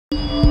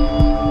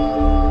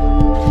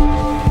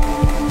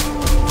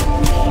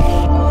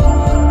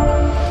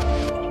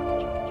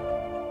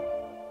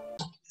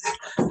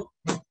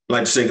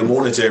like to say good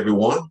morning to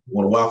everyone. I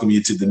want to welcome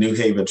you to the New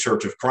Haven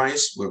Church of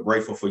Christ. We're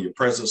grateful for your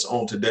presence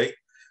on today.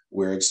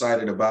 We're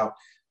excited about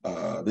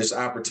this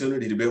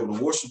opportunity to be able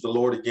to worship the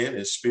Lord again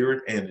in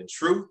spirit and in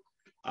truth.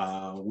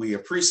 We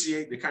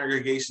appreciate the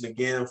congregation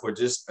again for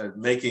just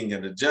making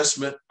an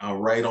adjustment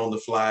right on the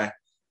fly.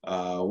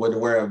 Wasn't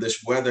aware of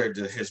this weather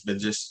that has been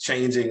just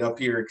changing up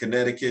here in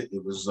Connecticut.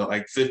 It was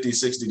like 50,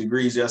 60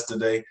 degrees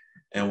yesterday,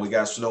 and we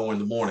got snow in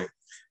the morning.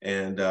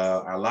 And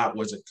our lot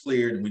wasn't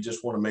cleared, and we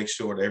just want to make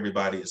sure that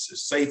everybody is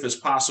as safe as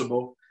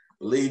possible.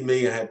 Believe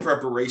me, I had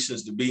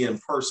preparations to be in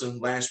person.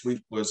 Last week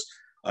was,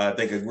 I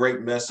think, a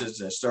great message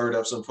that stirred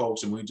up some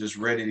folks, and we're just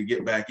ready to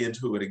get back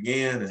into it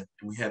again, and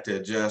we had to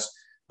adjust.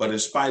 But in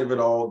spite of it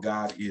all,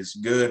 God is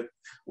good.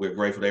 We're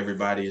grateful that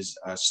everybody is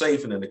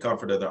safe and in the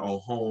comfort of their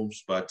own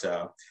homes. But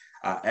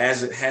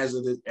as it has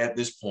it at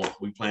this point,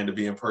 we plan to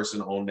be in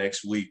person on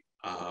next week.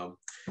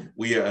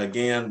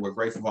 We're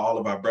grateful for all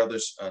of our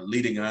brothers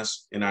leading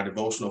us in our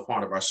devotional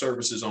part of our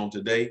services on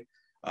today.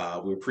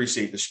 We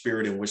appreciate the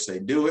spirit in which they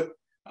do it.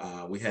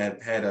 We had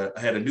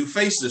a new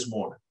face this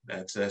morning.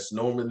 That's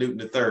Norman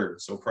Nuton III.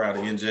 So proud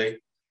of NJ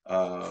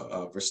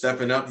for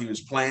stepping up. He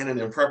was planning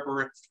in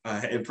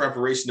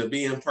preparation to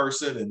be in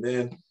person, and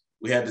then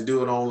we had to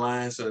do it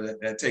online, so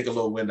that take a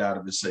little wind out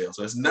of his sails.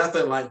 So it's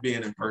nothing like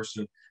being in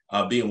person,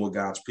 being with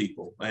God's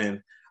people.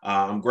 And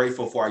I'm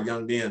grateful for our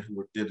young men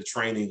who did the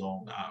training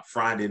on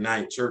Friday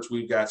night. Church,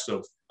 we've got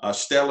some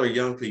stellar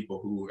young people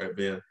who have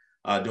been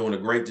doing a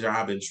great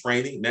job in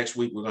training. Next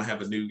week, we're going to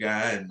have a new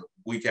guy, and the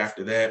week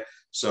after that.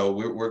 So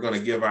we're going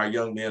to give our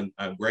young men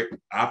great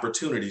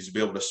opportunities to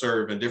be able to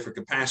serve in different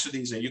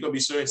capacities. And you're going to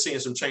be seeing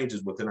some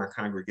changes within our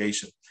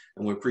congregation.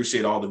 And we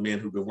appreciate all the men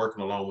who've been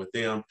working along with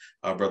them,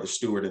 Brother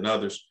Stewart and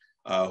others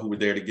who were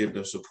there to give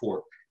them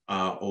support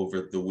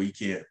over the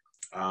weekend.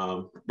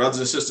 Brothers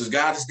and sisters,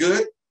 God is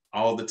good.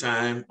 All the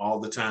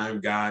time,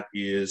 God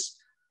is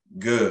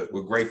good.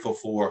 We're grateful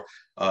for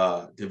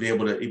to be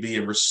able to be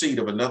in receipt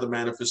of another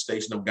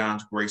manifestation of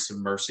God's grace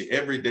and mercy.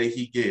 Every day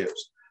he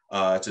gives,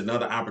 it's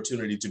another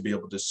opportunity to be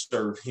able to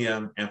serve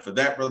him. And for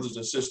that, brothers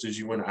and sisters,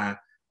 you and I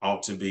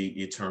ought to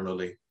be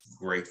eternally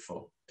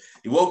grateful.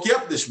 He woke you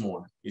up this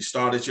morning. He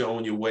started you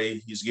on your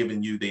way. He's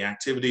given you the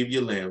activity of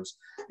your limbs,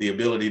 the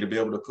ability to be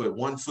able to put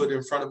one foot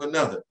in front of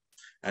another.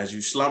 As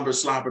you slumbered,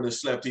 slobbered, and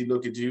slept, he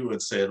looked at you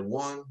and said,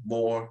 one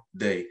more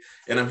day.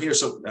 And I'm here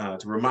to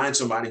remind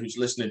somebody who's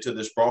listening to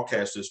this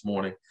broadcast this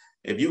morning,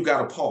 if you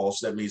got a pulse,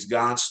 that means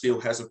God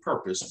still has a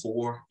purpose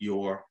for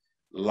your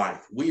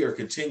life. We are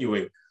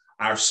continuing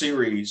our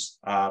series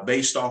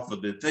based off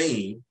of the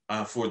theme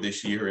for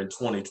this year in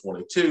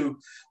 2022,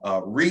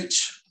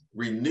 Reach,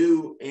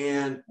 Renew,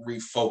 and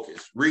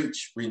Refocus.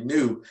 Reach,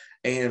 Renew,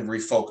 and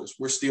Refocus.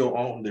 We're still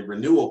on the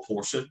renewal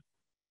portion.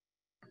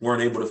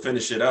 Weren't able to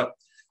finish it up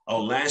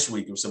on last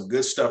week. There was some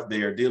good stuff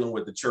there dealing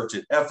with the church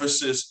at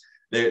Ephesus.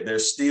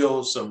 There's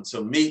still some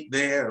meat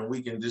there, and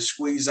we can just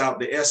squeeze out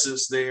the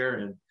essence there,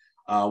 and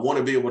want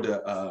to be able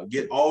to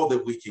get all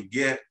that we can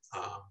get.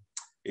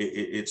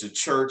 It's a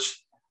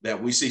church that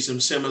we see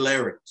some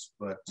similarities,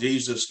 but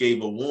Jesus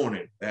gave a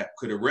warning that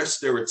could arrest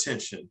their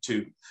attention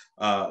to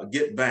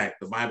get back.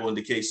 The Bible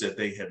indicates that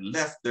they had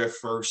left their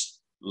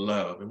first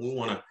love, and we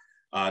want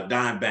to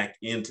dive back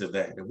into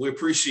that. And we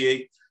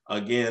appreciate,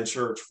 again,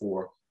 church,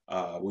 for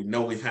we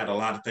know we've had a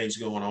lot of things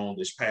going on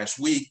this past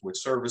week with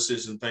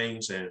services and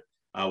things, and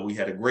we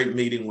had a great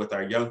meeting with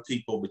our young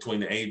people between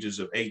the ages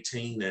of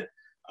 18 and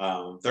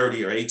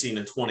 30 or 18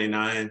 and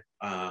 29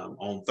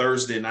 on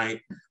Thursday night.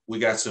 We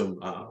got some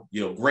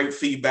great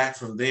feedback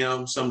from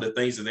them, some of the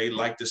things that they'd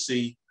like to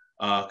see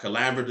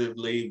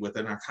collaboratively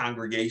within our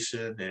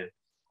congregation, and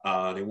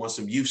they want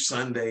some youth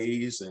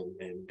Sundays,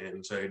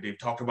 and so they've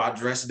talked about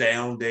dress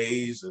down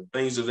days and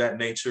things of that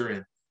nature,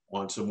 and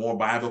on some more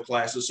Bible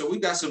classes. So we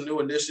got some new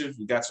initiatives.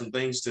 We got some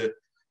things to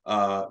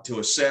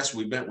assess.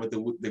 We met with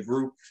the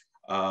group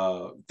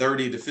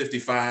 30 to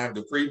 55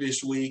 the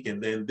previous week.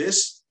 And then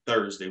this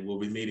Thursday, we'll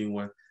be meeting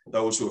with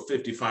those who are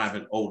 55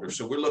 and older.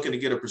 So we're looking to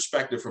get a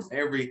perspective from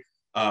every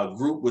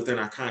group within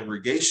our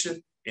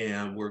congregation.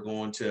 And we're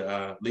going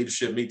to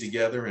leadership meet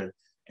together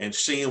and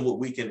seeing what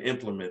we can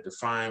implement to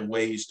find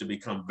ways to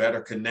become better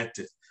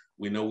connected.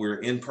 We know we're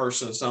in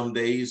person some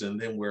days, and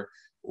then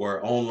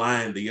we're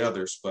online the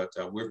others, but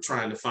we're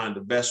trying to find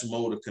the best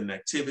mode of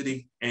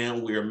connectivity,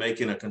 and we are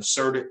making a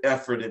concerted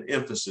effort and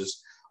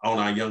emphasis on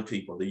our young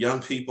people. The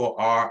young people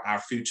are our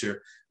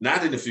future,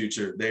 not in the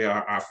future, they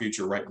are our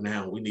future right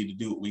now. We need to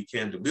do what we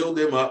can to build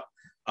them up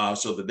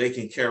so that they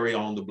can carry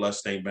on the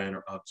bloodstained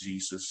banner of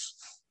Jesus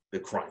the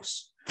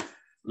Christ.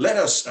 Let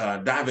us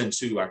dive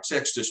into our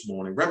text this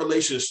morning,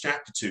 Revelations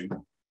chapter 2.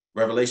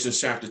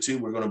 Revelations chapter 2,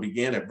 we're going to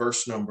begin at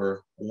verse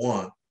number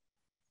 1.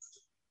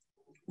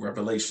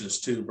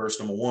 Revelations 2, verse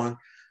number 1,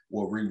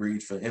 we'll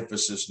reread for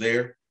emphasis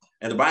there.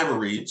 And the Bible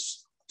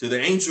reads, to the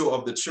angel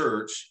of the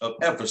church of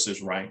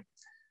Ephesus write,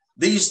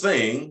 these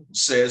things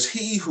says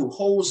he who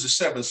holds the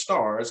 7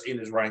 stars in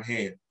his right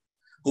hand,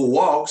 who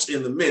walks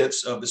in the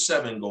midst of the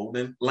 7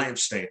 golden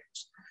lampstands.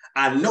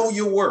 I know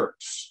your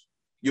works,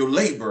 your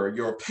labor,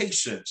 your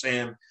patience,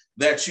 and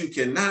that you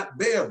cannot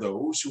bear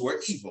those who are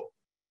evil.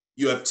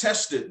 You have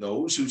tested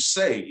those who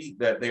say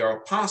that they are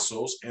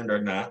apostles and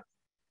are not,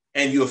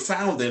 and you have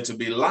found them to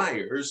be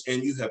liars,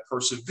 and you have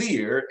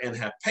persevered and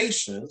have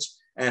patience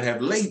and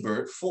have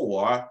labored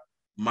for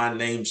my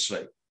name's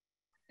sake,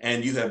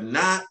 and you have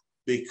not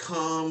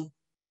become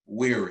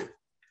weary.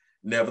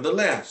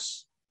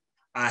 Nevertheless,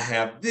 I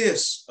have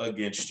this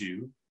against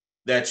you,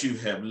 that you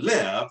have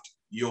left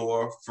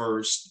your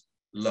first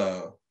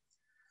love.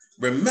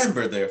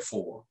 Remember,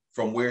 therefore,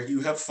 from where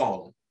you have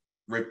fallen,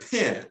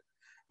 repent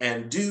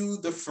and do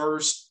the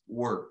first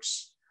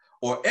works,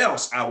 or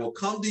else I will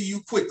come to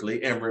you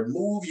quickly and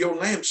remove your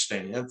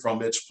lampstand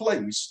from its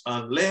place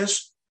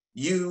unless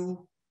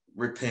you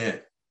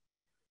repent.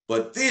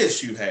 But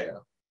this you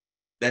have,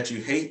 that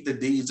you hate the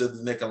deeds of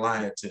the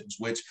Nicolaitans,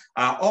 which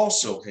I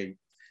also hate.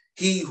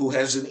 He who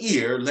has an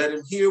ear, let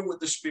him hear what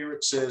the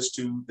Spirit says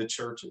to the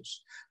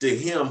churches. To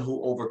him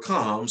who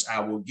overcomes, I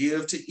will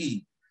give to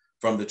eat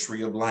from the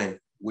tree of life,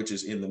 which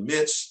is in the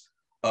midst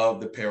of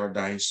the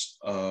paradise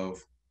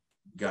of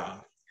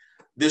God.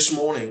 This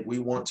morning, we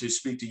want to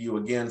speak to you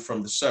again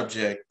from the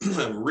subject,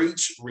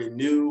 reach,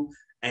 renew,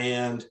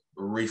 and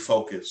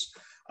refocus.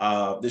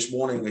 This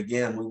morning,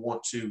 again, we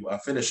want to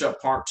finish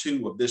up part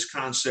 2 of this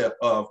concept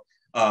of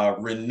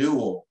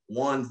renewal,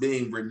 one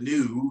being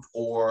renewed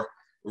or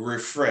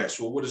refreshed.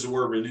 Well, what does the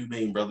word renew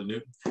mean, Brother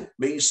Newton? It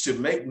means to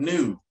make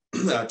new,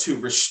 to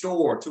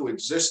restore to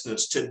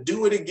existence, to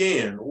do it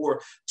again,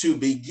 or to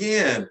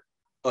begin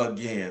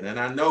again. And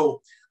I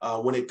know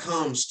when it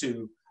comes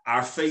to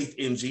our faith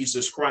in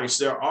Jesus Christ,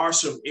 there are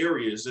some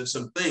areas and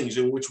some things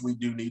in which we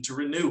do need to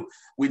renew.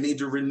 We need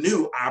to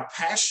renew our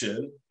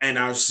passion and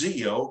our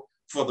zeal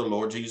for the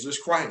Lord Jesus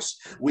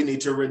Christ. We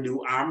need to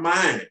renew our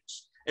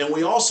minds. And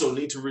we also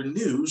need to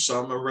renew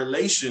some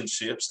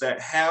relationships that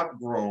have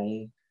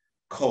grown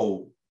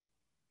cold.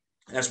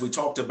 As we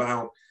talked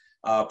about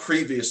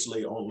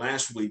previously on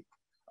last week,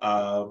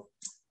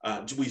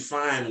 we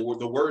find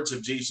the words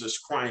of Jesus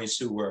Christ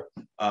who were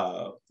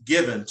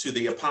given to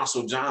the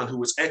Apostle John, who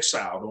was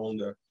exiled on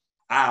the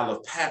Isle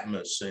of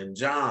Patmos. And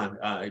John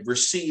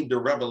received a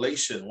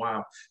revelation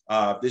while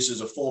this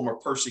is a form of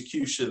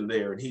persecution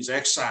there, and he's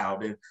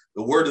exiled, and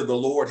the word of the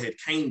Lord had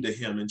came to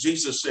him. And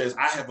Jesus says,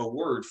 I have a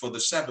word for the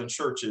 7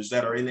 churches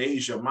that are in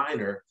Asia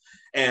Minor.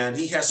 And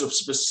he has a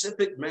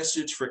specific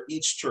message for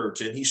each church.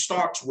 And he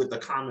starts with a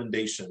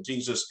commendation.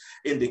 Jesus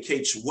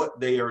indicates what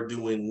they are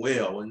doing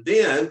well. And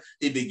then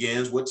he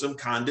begins with some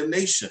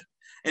condemnation.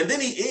 And then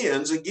he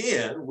ends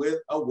again with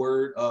a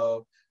word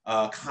of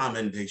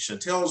commendation,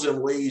 tells them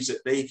ways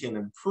that they can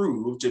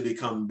improve to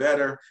become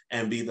better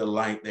and be the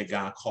light that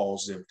God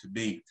calls them to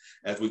be.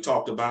 As we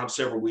talked about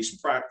several weeks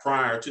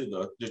prior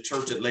to the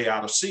church at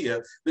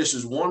Laodicea, this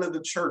is one of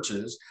the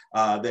churches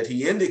that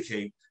he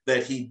indicates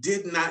that he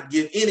did not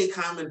give any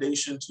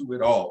commendation to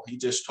at all. He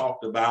just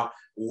talked about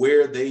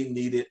where they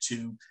needed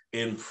to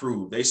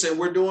improve. They said,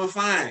 we're doing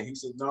fine. He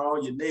said, no,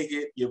 you're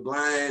naked, you're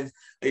blind.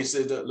 They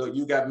said, look,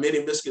 you got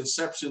many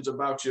misconceptions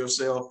about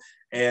yourself.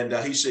 And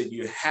he said,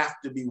 you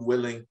have to be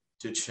willing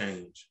to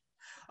change.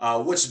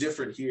 What's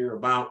different here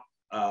about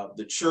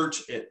the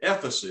church at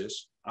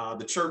Ephesus?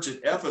 The church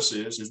at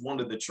Ephesus is one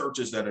of the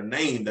churches that are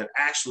named that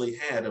actually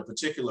had a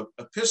particular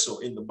epistle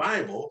in the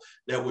Bible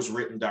that was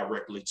written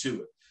directly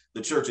to it. The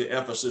church at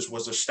Ephesus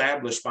was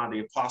established by the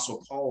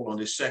Apostle Paul on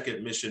his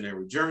 2nd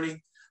missionary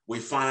journey. We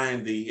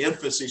find the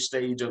infancy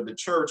stage of the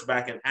church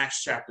back in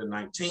Acts chapter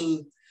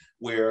 19,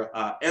 where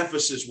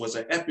Ephesus was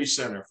an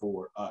epicenter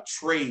for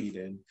trade.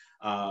 And,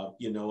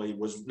 it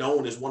was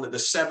known as one of the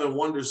 7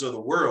 wonders of the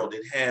world.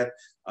 It had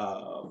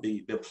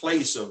the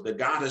place of the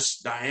goddess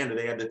Diana.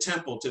 They had the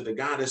temple to the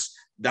goddess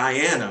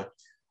Diana,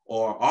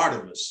 or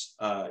Artemis,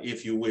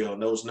 if you will.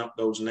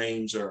 Those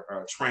names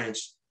are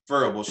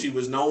transferable. She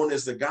was known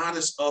as the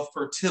goddess of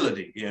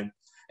fertility.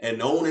 And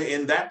known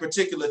in that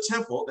particular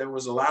temple, there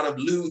was a lot of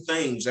lewd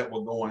things that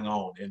were going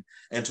on.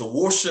 And to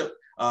worship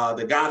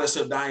the goddess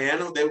of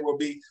Diana, there will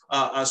be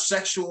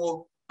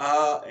sexual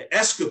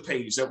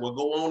escapades that will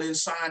go on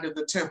inside of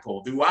the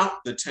temple.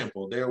 Throughout the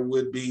temple, there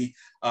would be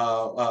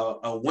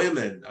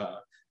women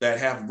that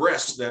have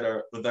breasts that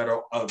are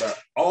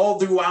all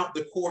throughout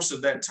the course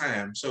of that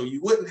time. So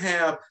you would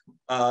have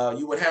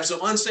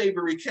some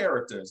unsavory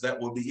characters that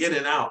will be in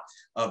and out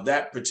of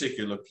that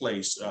particular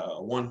place.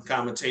 One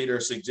commentator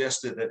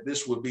suggested that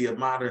this would be a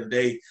modern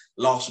day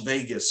Las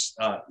Vegas,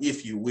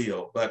 if you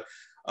will. But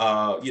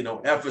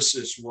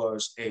Ephesus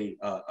was a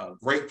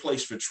great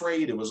place for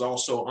trade. It was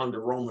also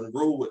under Roman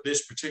rule at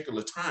this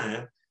particular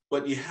time.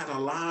 But you had a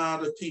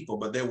lot of people,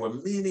 but there were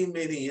many,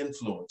 many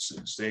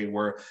influences. They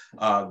were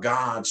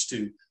gods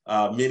to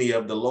many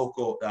of the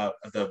local,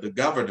 the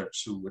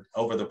governors who would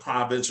over the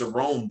province of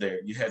Rome there.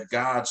 You had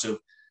gods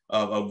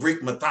of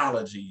Greek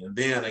mythology. And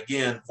then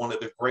again, one of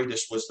the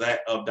greatest was that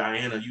of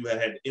Diana. You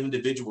had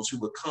individuals who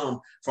would come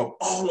from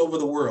all over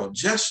the world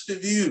just to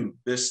view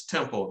this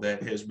temple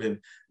that has been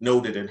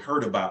noted and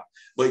heard about.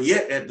 But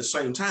yet at the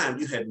same time,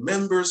 you had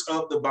members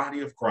of the body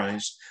of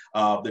Christ,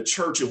 the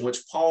church in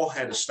which Paul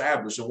had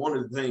established. And one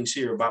of the things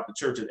here about the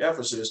church at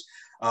Ephesus,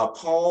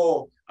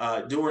 Paul,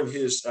 during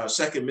his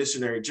second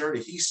missionary journey,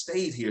 he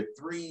stayed here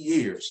 3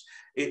 years.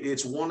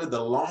 It's one of the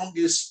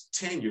longest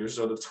tenures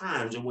or the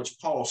times in which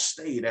Paul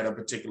stayed at a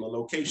particular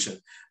location.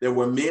 There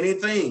were many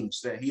things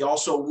that he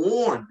also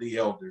warned the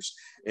elders.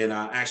 In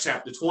Acts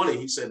chapter 20,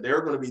 he said, there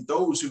are going to be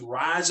those who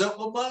rise up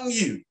among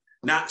you,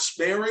 not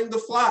sparing the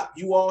flock.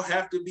 You all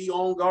have to be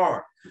on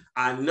guard.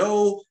 I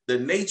know the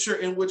nature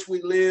in which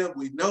we live.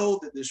 We know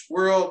that this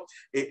world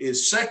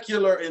is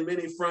secular in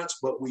many fronts,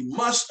 but we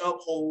must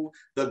uphold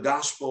the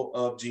gospel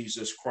of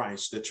Jesus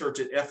Christ. The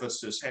church at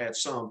Ephesus had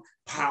some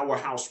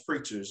powerhouse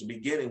preachers,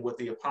 beginning with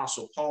the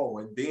Apostle Paul,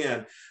 and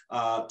then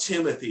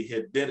Timothy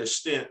had did a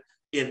stint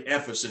in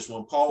Ephesus.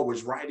 When Paul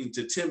was writing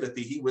to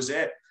Timothy, he was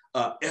at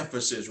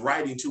Ephesus,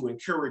 writing to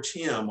encourage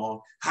him on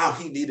how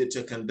he needed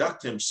to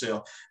conduct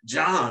himself.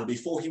 John,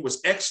 before he was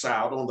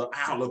exiled on the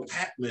Isle of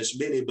Patmos,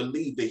 many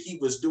believed that he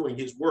was doing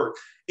his work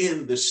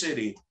in the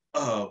city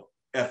of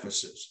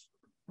Ephesus.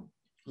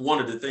 One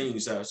of the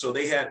things, so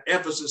they had,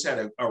 Ephesus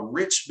had a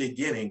rich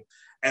beginning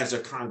as a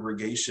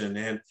congregation.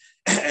 And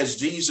as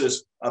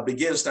Jesus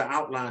begins to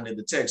outline in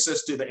the text,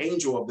 says to the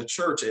angel of the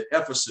church at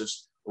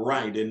Ephesus,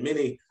 write. And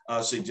many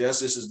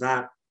suggest this is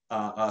not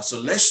a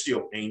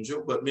celestial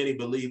angel, but many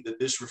believe that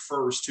this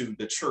refers to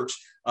the church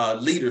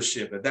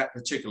leadership at that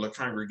particular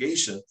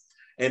congregation.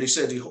 And he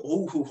said,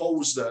 who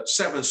holds the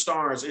 7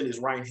 stars in his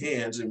right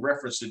hands, in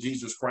reference to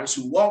Jesus Christ,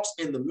 who walks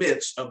in the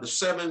midst of the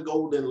 7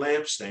 golden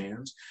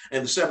lampstands.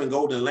 And the 7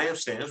 golden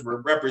lampstands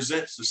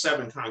represents the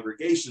 7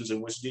 congregations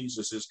in which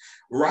Jesus is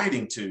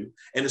writing to.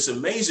 And it's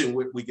amazing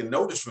what we can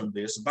notice from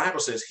this. The Bible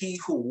says, he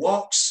who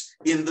walks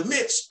in the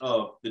midst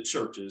of the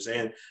churches.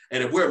 And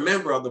if we're a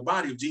member of the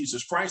body of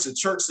Jesus Christ, a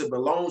church that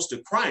belongs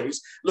to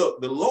Christ,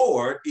 look, the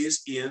Lord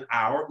is in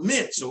our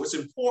midst. So it's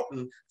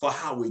important for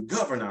how we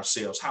govern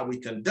ourselves, how we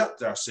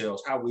conduct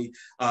ourselves, how we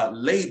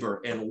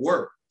labor and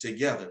work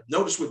together.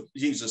 Notice what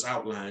Jesus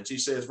outlines. He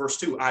says, verse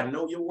 2, I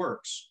know your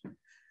works.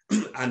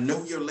 I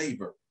know your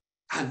labor.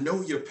 I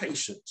know your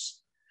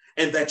patience,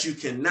 and that you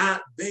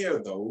cannot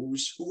bear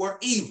those who are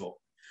evil.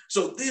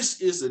 So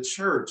this is a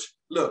church,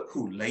 look,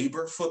 who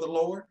labor for the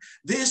Lord.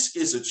 This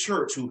is a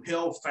church who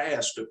held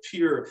fast to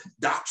pure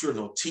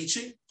doctrinal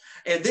teaching.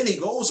 And then he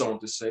goes on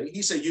to say,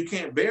 he said, you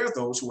can't bear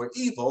those who are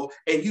evil,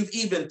 and you've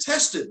even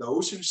tested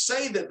those who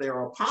say that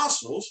they're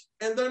apostles,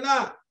 and they're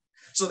not.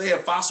 So they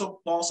had false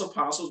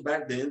apostles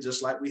back then,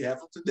 just like we have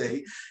them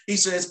today. He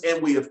says,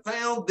 and we have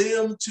found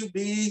them to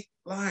be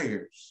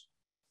liars.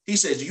 He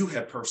says, you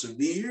have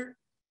persevered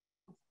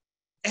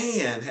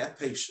and have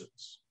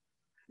patience.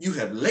 You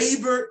have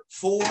labored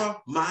for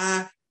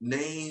my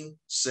name's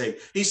sake.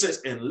 He says,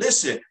 and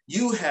listen,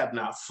 you have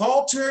not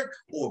faltered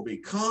or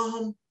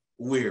become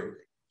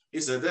weary.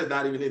 He said, there's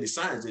not even any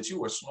signs that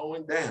you are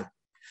slowing down.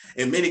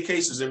 In many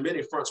cases, in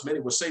many fronts, many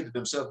will say to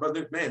themselves,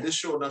 brother, man, this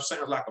sure enough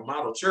sounds like a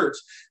model church.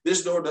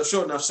 This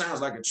sure enough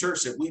sounds like a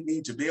church that we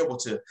need to be able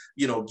to,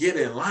 get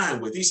in line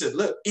with. He said,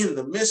 look, in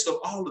the midst of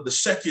all of the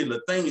secular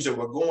things that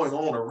were going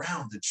on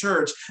around the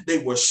church, they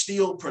were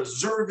still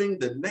preserving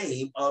the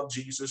name of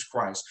Jesus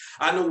Christ.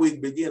 I know we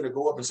begin to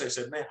go up and say,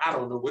 man, I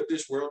don't know what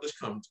this world is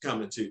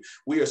coming to.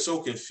 We are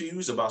so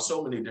confused about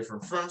so many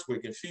different fronts. We're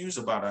confused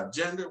about our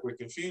gender. We're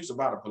confused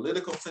about our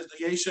political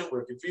affiliation.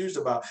 We're confused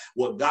about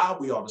what God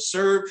we ought to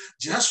serve.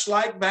 Just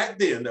like back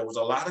then, there was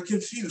a lot of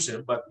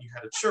confusion, but you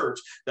had a church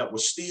that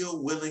was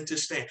still willing to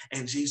stand.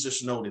 And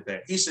Jesus noted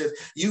that. He said,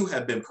 you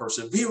have been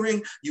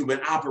persevering, you've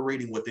been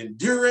operating with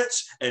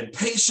endurance and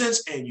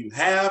patience, and you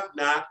have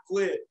not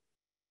quit.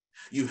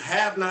 You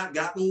have not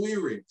gotten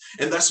weary.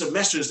 And that's a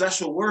message, that's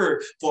a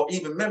word for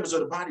even members of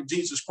the body of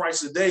Jesus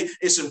Christ today.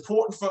 It's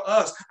important for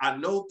us. I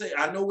know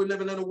we're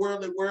living in a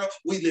worldly world.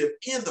 We live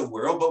in the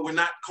world, but we're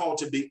not called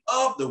to be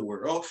of the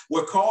world.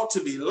 We're called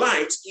to be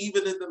lights,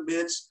 even in the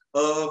midst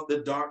of the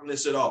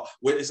darkness at all.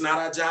 When it's not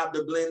our job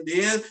to blend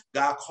in,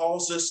 God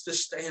calls us to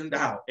stand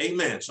out.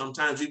 Amen.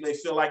 Sometimes you may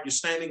feel like you're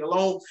standing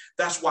alone.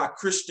 That's why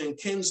Christian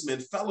kinsman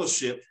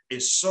fellowship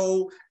is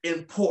so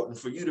important,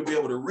 for you to be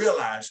able to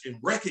realize and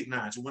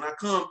recognize. When I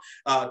come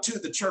to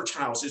the church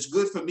house, it's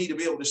good for me to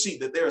be able to see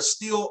that there are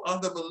still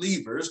other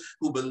believers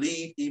who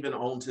believe even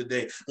on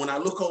today. When I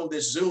look on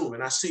this Zoom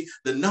and I see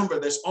the number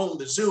that's on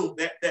the Zoom,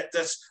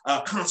 that's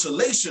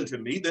consolation to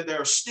me that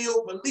there are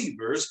still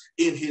believers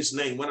in his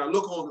name. When I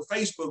look on the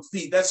Facebook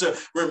feed, that's a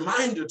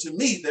reminder to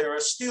me there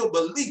are still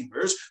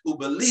believers who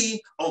believe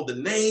on the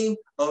name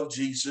of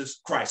Jesus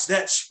Christ.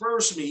 That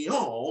spurs me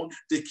on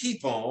to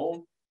keep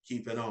on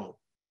keeping on.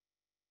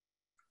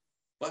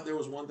 But there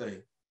was one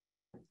thing.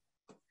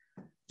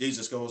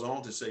 Jesus goes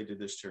on to say to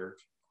this church.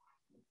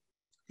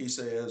 He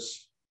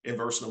says in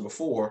verse number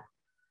 4,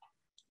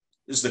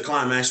 this is the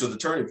climax of the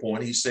turning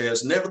point. He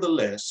says,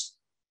 nevertheless,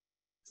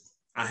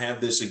 I have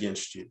this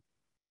against you,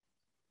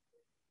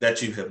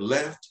 that you have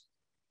left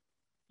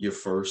your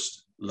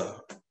first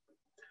love.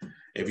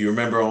 If you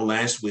remember on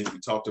last week, we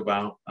talked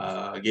about,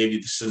 I gave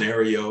you the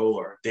scenario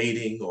or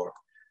dating, or,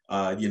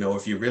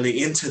 if you're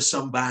really into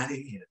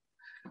somebody,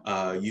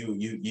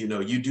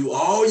 You do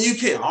all you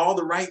can, all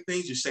the right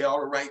things. You say all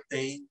the right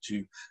things.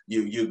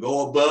 You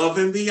go above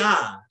and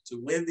beyond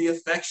to win the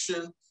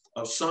affection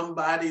of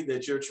somebody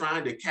that you're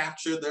trying to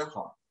capture their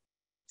heart.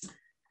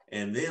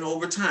 And then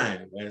over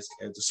time, as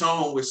the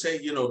song would say,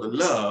 the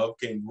love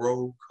can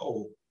grow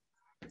cold.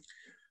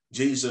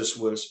 Jesus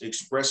was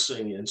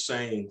expressing and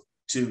saying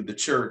to the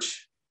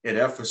church at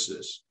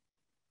Ephesus,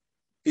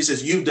 he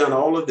says, you've done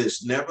all of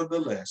this.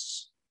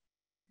 Nevertheless,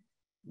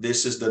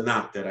 this is the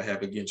knock that I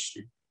have against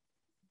you,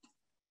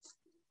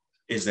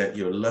 is that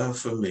your love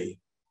for me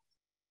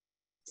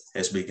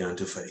has begun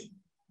to fade.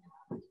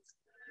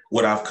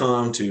 What I've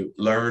come to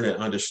learn and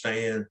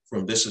understand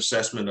from this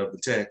assessment of the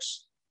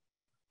text,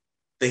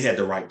 they had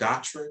the right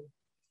doctrine.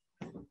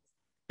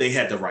 They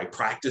had the right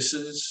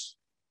practices.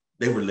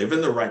 They were living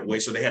the right way.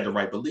 So they had the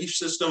right belief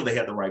system. They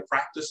had the right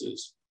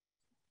practices.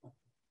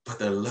 But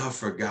their love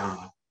for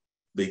God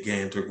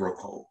began to grow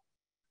cold.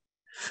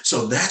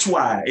 So that's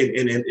why,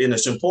 and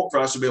it's important for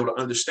us to be able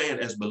to understand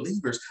as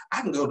believers,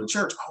 I can go to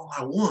church all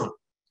I want.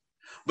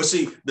 But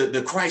see,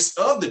 the Christ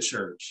of the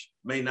church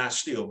may not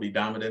still be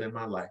dominant in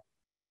my life.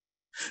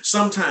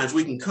 Sometimes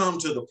we can come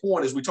to the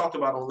point, as we talked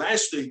about on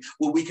last week,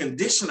 where we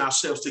condition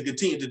ourselves to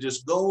continue to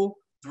just go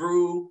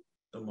through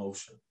the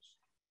motions.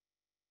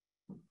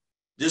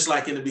 Just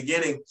like in the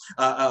beginning,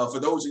 for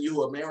those of you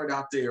who are married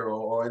out there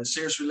or in a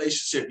serious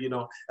relationship,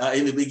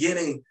 in the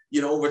beginning,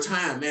 over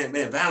time, man,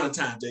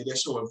 Valentine's Day,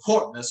 that's so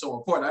important. That's so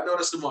important. I know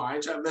that's tomorrow. I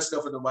ain't trying to mess it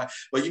up for nobody,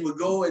 but you would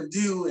go and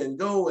do and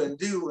go and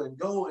do and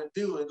go and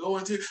do and go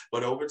into.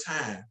 But over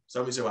time,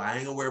 somebody say, well, I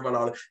ain't gonna worry about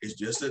all that. It's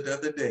just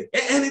another day.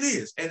 And it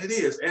is, and it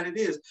is, and it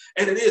is,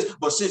 and it is.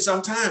 But see,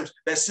 sometimes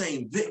that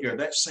same vigor,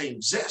 that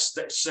same zest,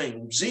 that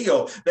same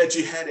zeal that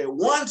you had at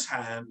one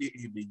time,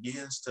 it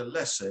begins to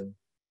lessen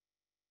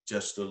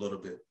just a little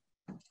bit.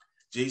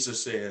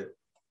 Jesus said,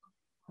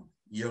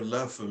 your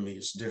love for me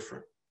is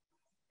different.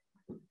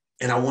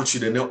 And I want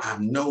you to know,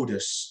 I've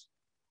noticed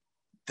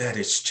that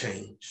it's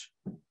changed.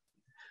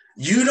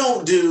 You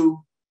don't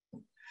do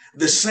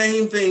the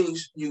same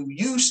things you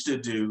used to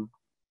do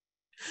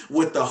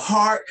with the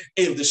heart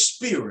and the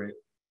spirit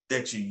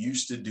that you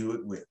used to do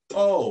it with.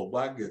 Oh,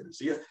 my goodness.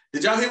 Yeah.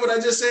 Did y'all hear what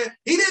I just said?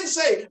 He didn't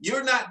say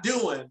you're not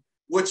doing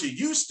what you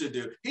used to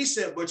do. He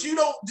said, but you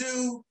don't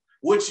do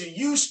what you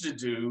used to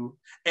do,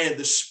 and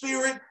the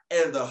spirit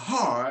and the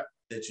heart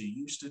that you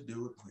used to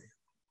do it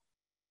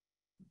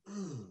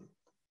with.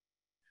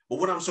 But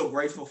what I'm so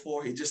grateful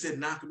for, he just didn't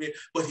knock them in,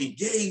 but he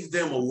gave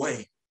them a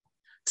way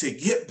to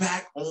get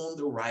back on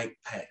the right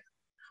path.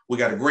 We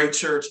got a great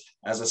church.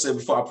 As I said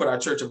before, I put our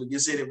church up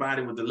against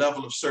anybody with the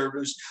level of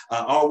service.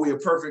 Are we a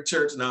perfect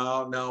church?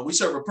 No. We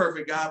serve a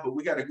perfect God, but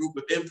we got a group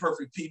of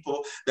imperfect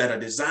people that are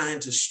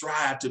designed to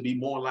strive to be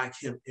more like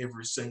him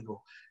every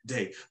single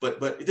day.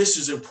 But this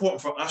is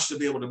important for us to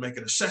be able to make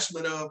an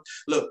assessment of,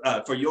 look,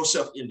 for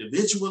yourself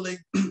individually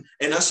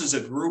and us as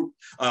a group.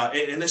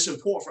 And it's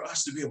important for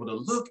us to be able to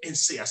look and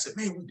see. I said,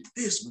 man, we did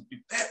this, we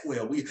did that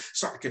well. We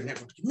start to connect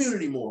with the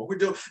community more. We're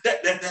doing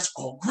that. That's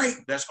all great.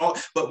 That's all.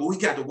 But we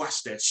got to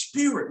watch that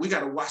spirit. We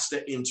got to watch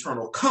that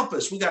internal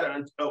compass. We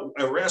got to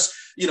arrest,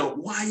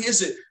 why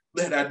is it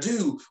that I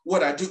do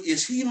what I do?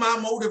 Is he my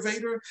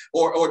motivator?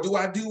 Or do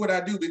I do what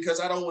I do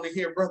because I don't want to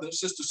hear brother and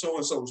sister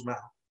so-and-so's mouth?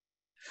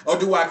 Or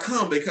do I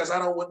come because I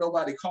don't want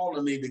nobody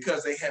calling me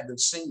because they haven't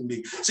seen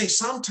me? See,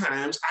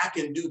 sometimes I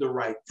can do the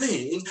right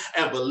thing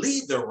and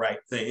believe the right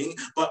thing,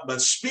 but the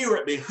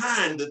spirit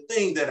behind the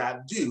thing that I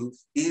do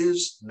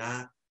is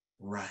not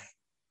right.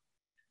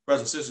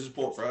 Brothers and sisters, it's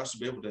important for us to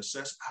be able to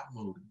assess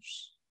our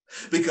motives,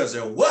 because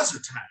there was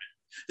a time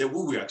that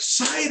we were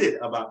excited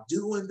about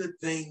doing the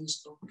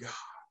things of God.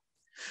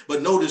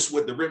 But notice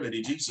what the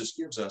remedy Jesus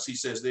gives us. He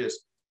says this,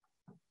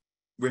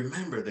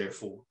 remember,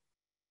 therefore,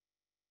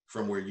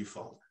 from where you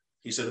fall.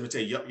 He said, let me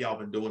tell you, y'all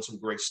been doing some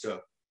great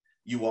stuff.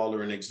 You all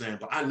are an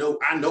example. I know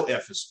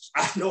Ephesus.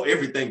 I know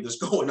everything that's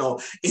going on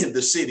in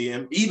the city.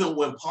 And even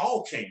when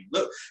Paul came,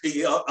 look,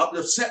 he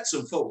upset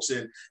some folks.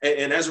 And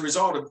as a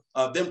result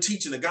of them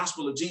teaching the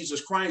gospel of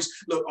Jesus Christ,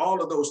 look,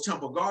 all of those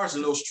temple guards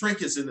and those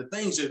trinkets and the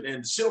things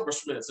and the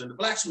silversmiths and the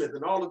blacksmith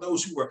and all of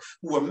those who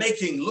were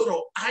making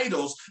little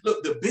idols,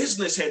 look, the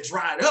business had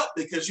dried up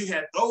because you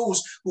had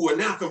those who are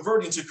now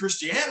converting to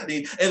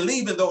Christianity and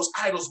leaving those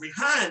idols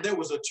behind. There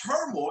was a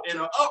turmoil and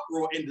an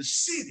uproar in the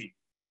city.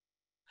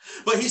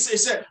 But he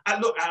said,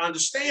 I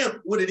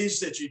understand what it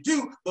is that you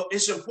do, but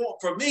it's important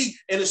for me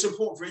and it's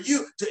important for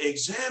you to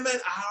examine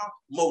our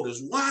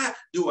motives. Why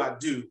do I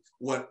do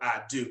what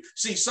I do?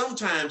 See,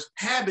 sometimes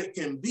habit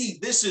can be,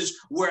 this is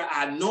where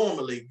I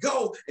normally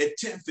go at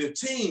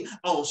 10:15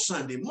 on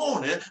Sunday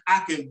morning.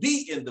 I can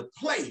be in the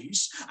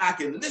place, I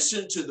can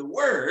listen to the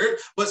word,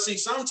 but see,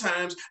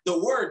 sometimes the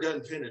word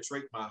doesn't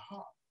penetrate my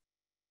heart.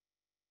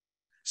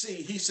 See,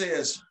 he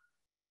says,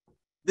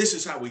 this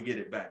is how we get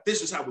it back.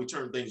 This is how we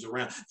turn things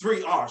around.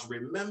 3 R's,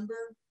 remember.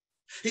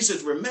 He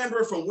says,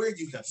 remember from where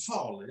you have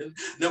fallen.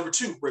 Number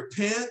 2,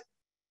 repent.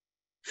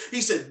 He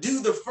said, do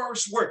the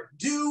first work.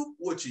 Do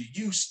what you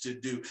used to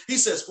do. He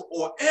says,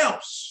 or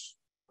else,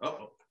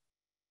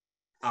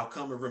 I'll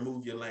come and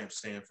remove your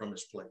lampstand from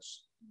its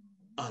place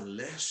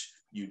unless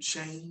you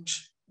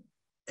change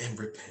and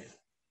repent.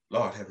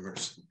 Lord have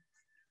mercy.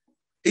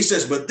 He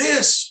says, but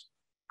this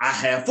I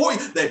have for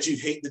you, that you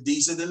hate the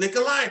deeds of the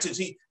Nicolaitans.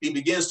 He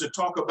begins to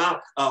talk about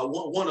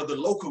one of the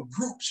local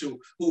groups who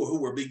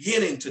were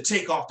beginning to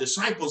take off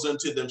disciples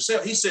unto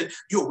themselves. He said,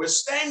 you're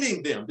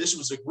withstanding them. This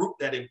was a group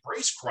that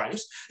embraced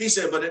Christ. He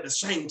said, but at the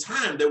same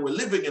time, they were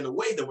living in a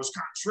way that was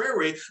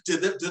contrary to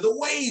the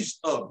ways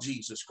of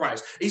Jesus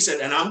Christ. He said,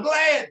 and I'm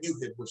glad you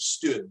have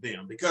withstood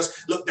them, because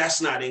look,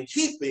 that's not in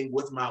keeping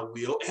with my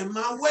will and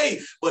my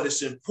way. But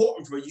it's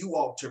important for you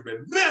all to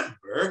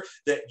remember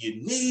that you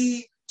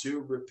need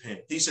to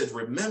repent. He says,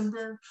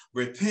 remember,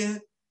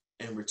 repent,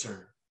 and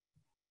return.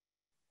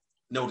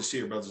 Notice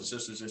here, brothers and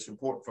sisters, it's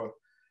important for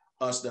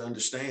us to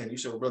understand. You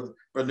say, well,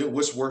 brother,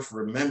 what's worth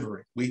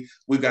remembering? We've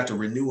got to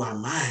renew our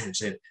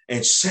minds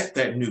and set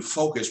that new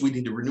focus. We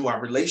need to renew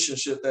our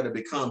relationship that have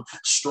become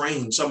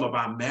strained, some of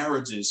our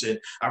marriages and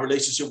our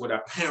relationship with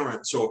our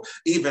parents or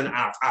even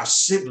our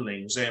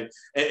siblings. And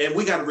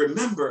we got to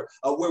remember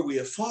where we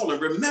have fallen.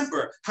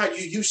 Remember how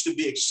you used to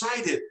be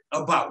excited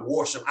about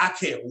worship. I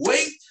can't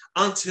wait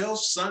until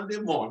Sunday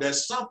morning.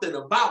 There's something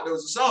about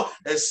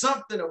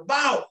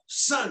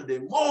Sunday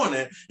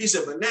morning. He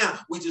said, but now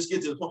we just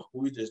get to the point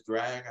where we just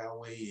drag our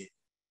way in.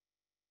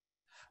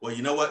 Well,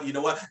 you know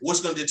what?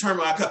 What's going to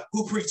determine our cup?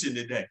 Who preaching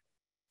today?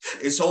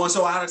 Is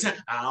so-and-so out of town?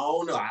 I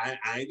don't know. I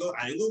ain't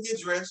gonna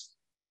get dressed.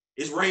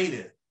 It's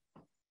raining.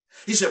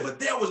 He said, but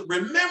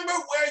remember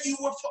where you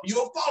were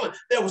falling.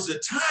 There was a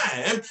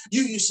time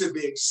you used to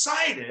be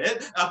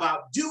excited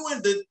about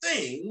doing the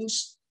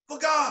things for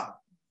God.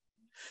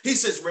 He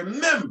says,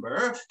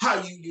 remember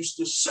how you used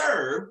to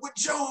serve with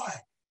joy.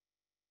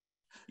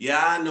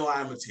 Yeah, I know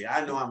I'm a teacher.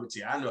 I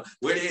know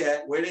where they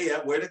at, where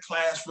the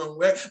classroom,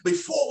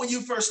 before when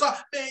you first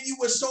started, man, you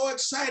were so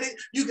excited.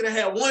 You could have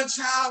had one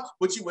child,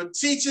 but you were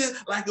teaching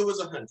like it was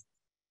 100.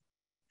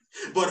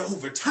 But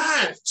over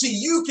time, see,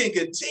 you can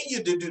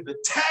continue to do the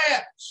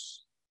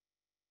tasks,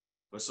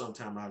 but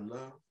sometimes our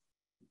love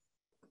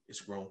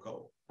is grown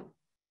cold.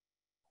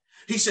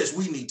 He says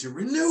we need to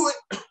renew it.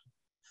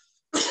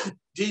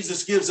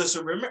 Jesus gives us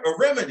a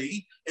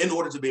remedy in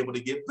order to be able to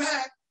get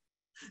back,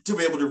 to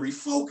be able to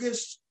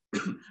refocus.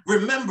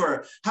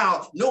 Remember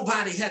how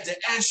nobody had to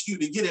ask you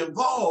to get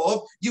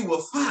involved. You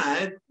will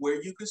find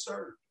where you could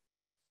serve.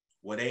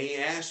 Well, they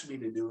ain't asked me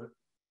to do it.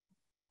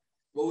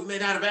 Well, we may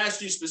not have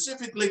asked you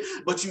specifically,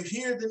 but you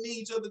hear the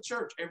needs of the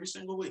church every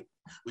single week.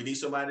 We need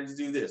somebody to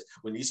do this.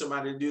 We need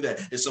somebody to do that.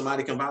 And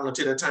somebody can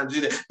volunteer their time to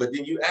do that. But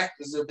then you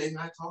act as if they're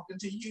not talking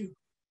to you.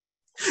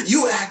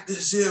 You act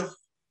as if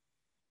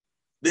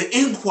the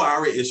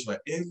inquiry is for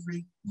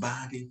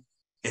everybody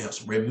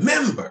else.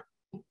 Remember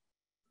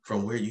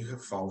from where you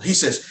have fallen. He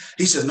says,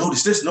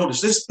 notice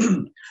this.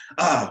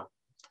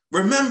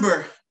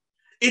 Remember,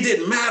 it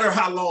didn't matter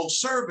how long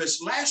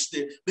service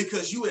lasted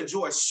because you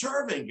enjoyed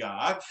serving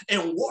God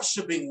and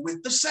worshiping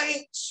with the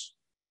saints.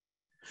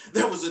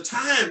 There was a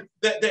time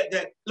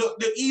that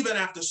even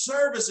after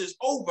service is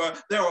over,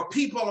 there are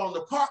people on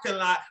the parking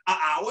lot an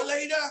hour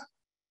later.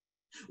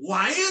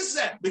 Why is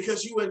that?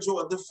 Because you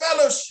enjoyed the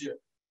fellowship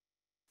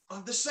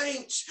of the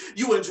saints.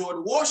 You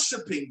enjoyed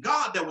worshiping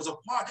God. That was a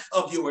part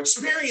of your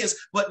experience.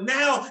 But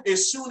now,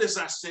 as soon as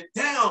I sit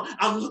down,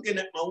 I'm looking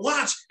at my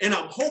watch and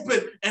I'm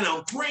hoping and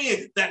I'm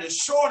praying that it's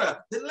shorter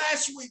than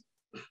last week.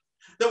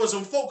 There was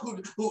some folk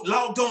who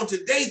logged on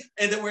today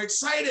and they were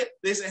excited.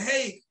 They said,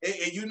 hey,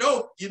 you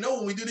know,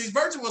 when we do these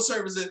virtual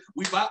services,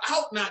 we about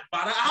an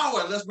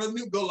hour. Unless Brother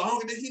Newt go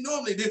longer than he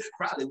normally do.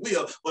 Probably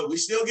will, but we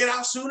still get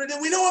out sooner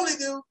than we normally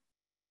do.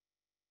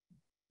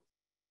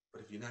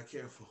 But if you're not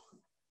careful,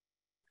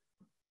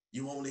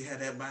 you only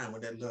had that mind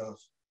when that love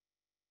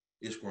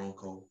is grown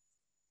cold.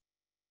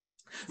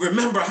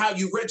 Remember how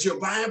you read your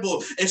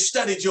Bible and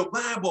studied your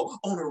Bible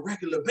on a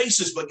regular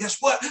basis. But guess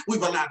what?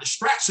 We've allowed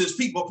distractions,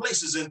 people,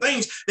 places, and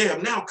things. They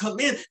have now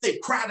come in.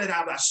 They've crowded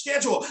out our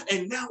schedule.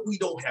 And now we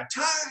don't have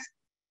time.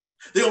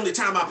 The only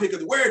time I pick up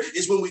the word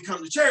is when we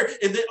come to church.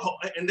 And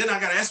then I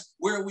got to ask,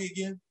 where are we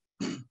again?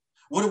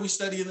 What are we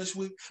studying this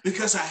week?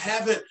 Because I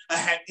haven't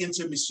had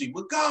intimacy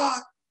with God.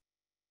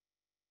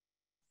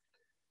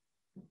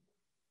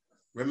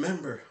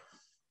 Remember,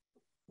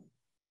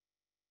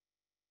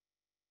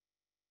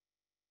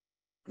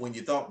 when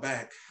you thought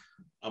back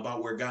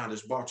about where God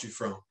has brought you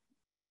from,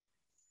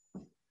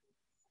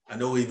 I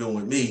know even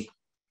with me,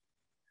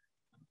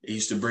 it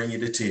used to bring you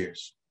to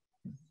tears.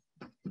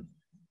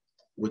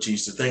 What you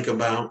used to think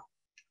about,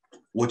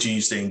 what you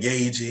used to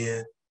engage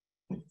in,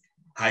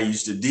 how you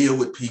used to deal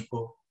with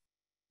people.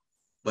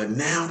 But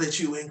now that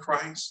you're in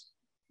Christ,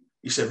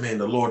 you said, man,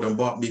 the Lord done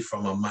brought me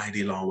from a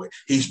mighty long way.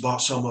 He's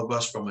brought some of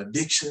us from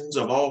addictions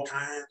of all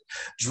kinds,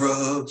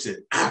 drugs and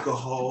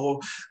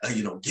alcohol,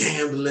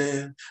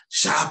 gambling,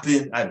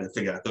 shopping. I didn't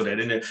think I'd throw that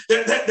in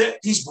there.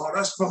 He's brought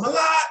us from a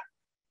lot.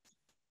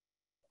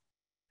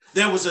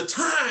 There was a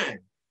time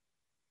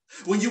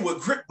when you were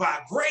gripped by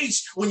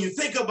grace, when you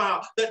think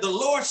about that the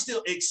Lord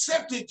still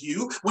accepted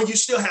you, when you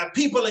still have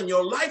people in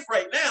your life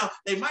right now,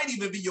 they might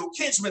even be your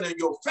kinsmen and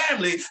your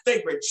family,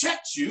 they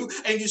reject you,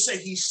 and you say,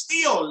 he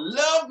still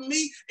loved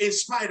me in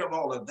spite of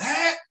all of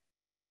that.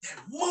 That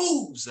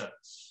moves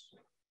us.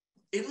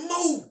 It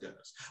moved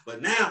us.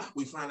 But now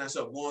we find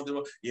ourselves going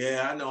through,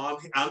 yeah, I know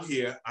I'm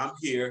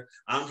here.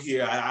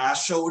 I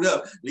showed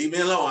up. Leave me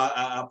alone.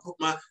 I put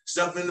my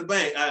stuff in the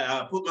bank.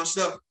 I put my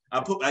stuff,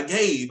 took my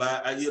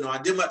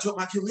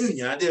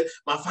communion. I did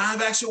my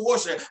 5 acts of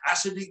worship. I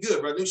should be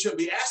good, brother. You shouldn't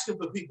be asking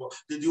for people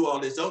to do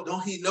all this.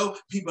 Don't he know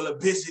people are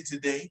busy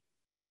today?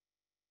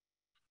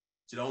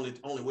 So the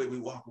only way we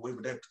walk away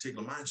with that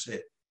particular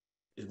mindset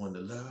is when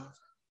the love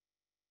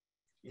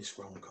is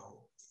grown cold.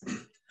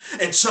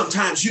 And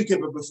sometimes you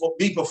can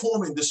be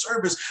performing the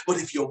service, but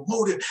if your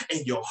motive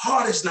and your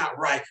heart is not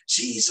right,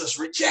 Jesus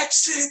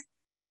rejects it.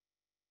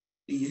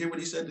 Do you hear what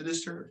he said to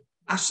this church?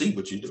 I see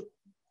what you do.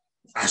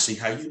 I see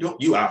how you do.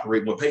 You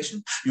operate with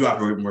patience. You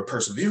operate with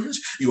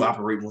perseverance. You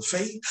operate with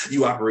faith.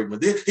 You operate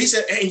with this. He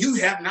said, and you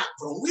have not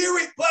grown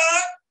weary, but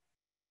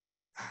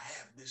I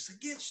have this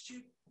against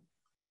you.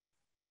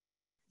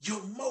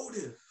 Your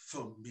motive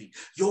for me,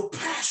 your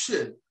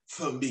passion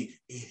for me,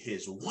 it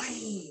has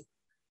waned.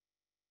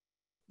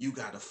 You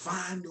got to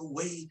find a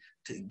way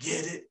to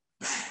get it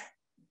back.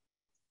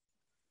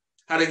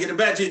 How to get it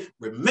back?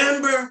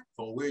 Remember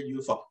from where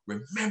you fall.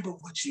 Remember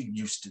what you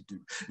used to do.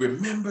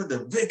 Remember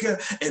the vigor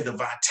and the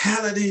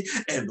vitality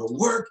and the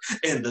work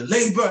and the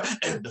labor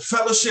and the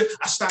fellowship.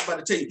 I stopped by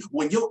to tell you,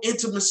 when your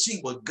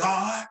intimacy with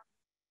God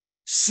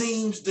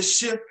seems to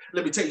shift,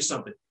 let me tell you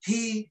something.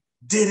 He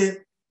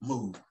didn't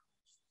move.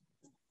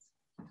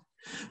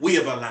 We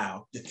have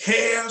allowed the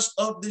cares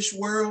of this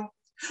world.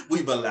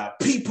 We've allowed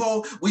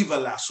people, we've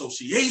allowed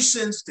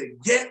associations to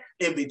get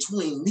in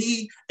between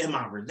me and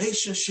my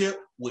relationship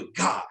with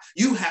God.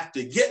 You have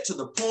to get to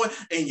the point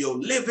in your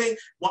living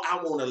where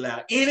I won't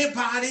allow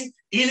anybody,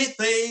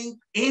 anything,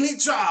 any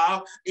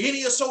job,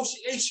 any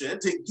association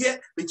to get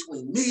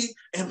between me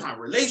and my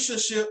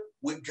relationship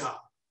with God.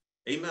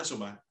 Amen,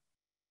 somebody.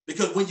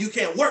 Because when you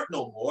can't work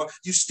no more,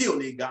 you still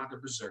need God to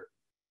preserve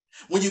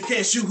you. When you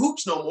can't shoot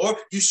hoops no more,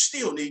 you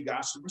still need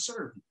God to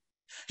preserve you.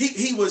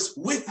 He was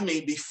with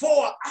me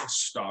before I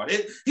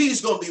started. He's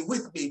going to be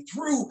with me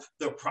through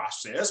the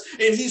process.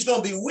 And he's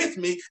going to be with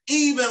me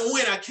even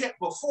when I can't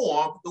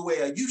perform the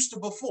way I used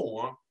to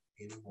perform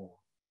anymore.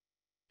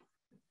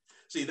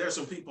 See, there's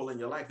some people in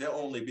your life, they're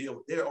only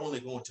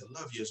going to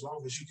love you as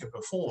long as you can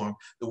perform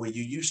the way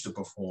you used to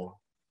perform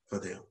for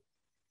them.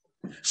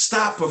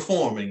 Stop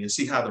performing and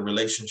see how the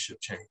relationship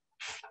changes.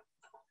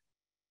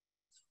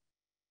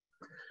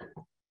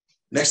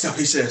 Next up,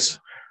 he says,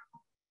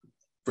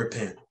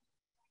 repent.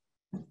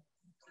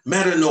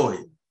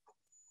 Metanoia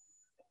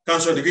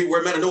comes from the Greek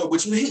word metanoia,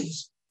 which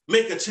means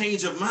make a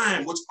change of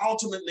mind, which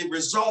ultimately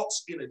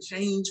results in a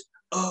change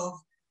of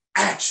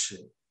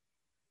action.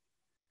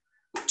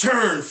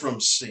 Turn from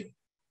sin.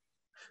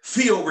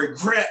 Feel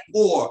regret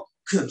or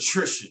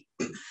contrition.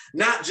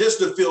 Not just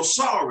to feel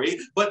sorry,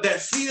 but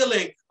that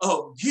feeling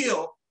of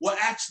guilt will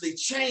actually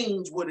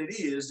change what it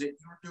is that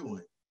you're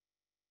doing.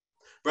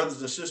 Brothers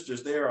and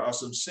sisters, there are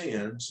some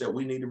sins that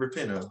we need to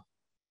repent of.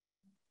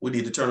 We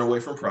need to turn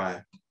away from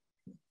pride.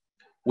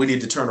 We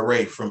need to turn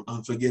away from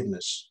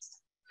unforgiveness.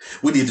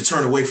 We need to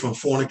turn away from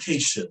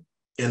fornication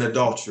and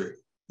adultery.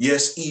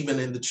 Yes, even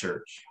in the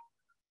church.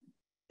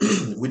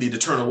 We need to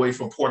turn away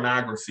from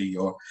pornography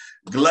or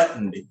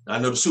gluttony. I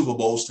know the Super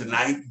Bowl's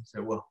tonight. You say,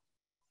 well,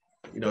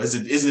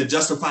 isn't it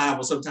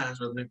justifiable sometimes?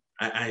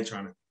 I ain't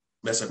trying to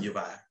mess up your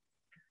vibe.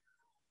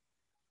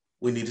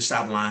 We need to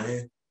stop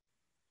lying.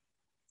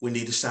 We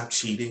need to stop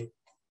cheating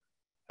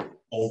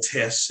on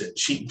tests and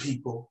cheating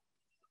people.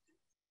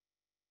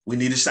 We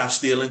need to stop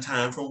stealing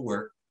time from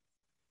work.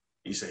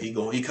 He said he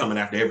coming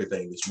after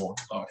everything this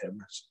morning. Lord have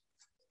mercy.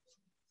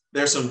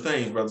 There's some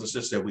things, brothers and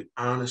sisters, that we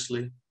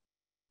honestly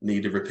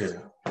need to repent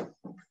of.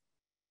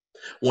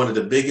 One of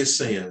the biggest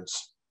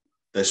sins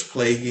that's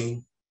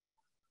plaguing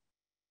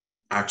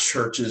our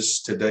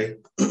churches today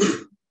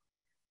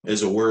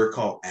is a word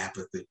called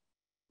apathy.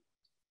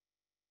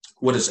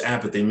 What does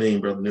apathy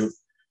mean, Brother Newton?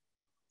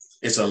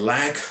 It's a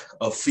lack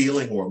of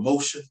feeling or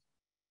emotion.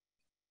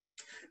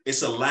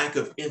 It's a lack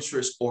of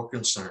interest or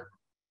concern.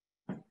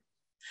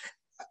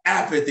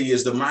 Apathy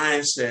is the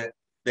mindset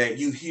that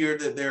you hear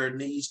that there are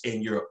needs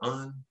and you're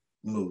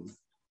unmoved.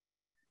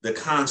 The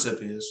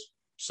concept is,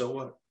 so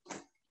what?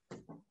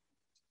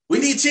 We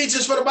need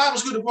teachers for the Bible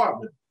school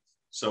department.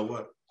 So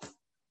what?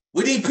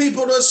 We need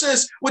people to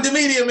assist with the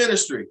media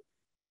ministry.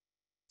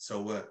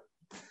 So what?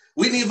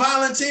 We need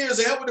volunteers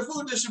to help with the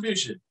food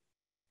distribution.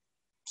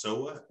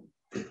 So what?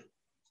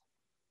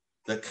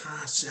 The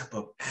concept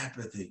of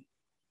apathy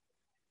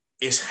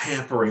is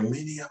hampering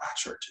many of our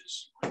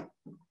churches.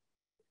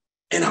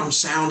 And I'm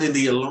sounding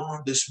the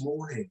alarm this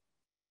morning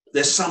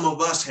that some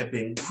of us have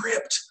been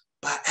gripped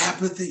by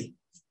apathy.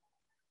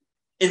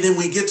 And then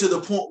we get to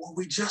the point where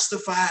we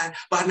justify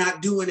by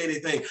not doing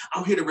anything.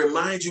 I'm here to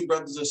remind you,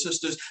 brothers and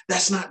sisters,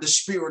 that's not the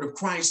spirit of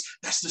Christ.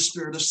 That's the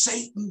spirit of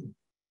Satan.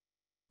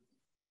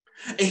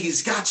 And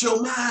he's got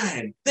your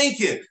mind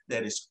thinking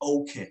that it's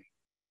okay.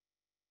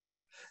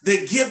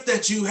 The gift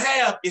that you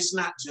have is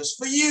not just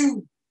for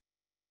you.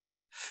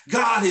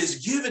 God has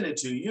given it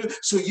to you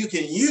so you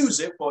can use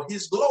it for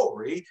his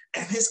glory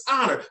and his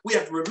honor. We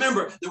have to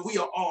remember that we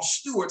are all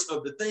stewards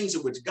of the things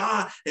in which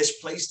God has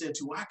placed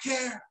into our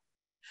care.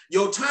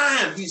 Your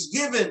time he's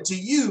given to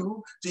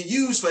you to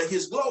use for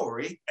his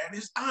glory and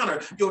his honor.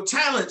 Your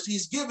talents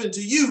he's given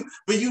to you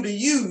for you to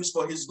use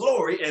for his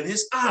glory and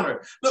his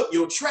honor. Look,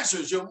 your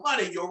treasures, your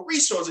money, your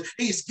resources,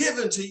 he's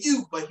given to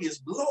you for his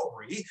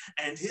glory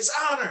and his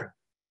honor.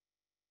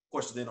 Of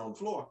course, then on the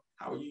floor,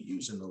 how are you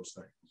using those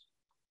things?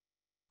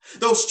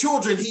 Those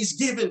children he's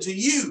given to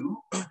you,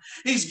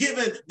 he's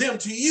given them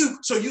to you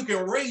so you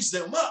can raise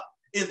them up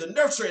in the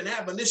nurture and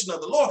admonition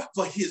of the Lord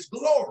for his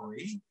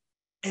glory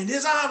and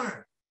his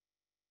honor.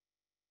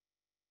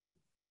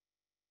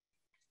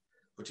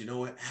 But you know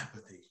what?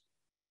 Apathy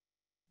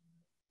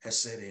has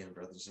set in,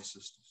 brothers and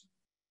sisters.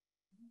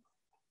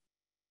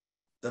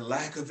 The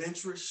lack of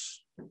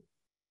interest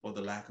or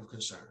the lack of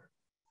concern.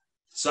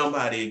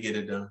 Somebody will get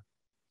it done.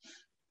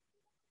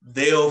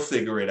 They'll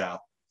figure it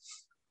out.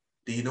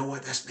 Do you know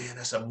what?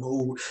 That's a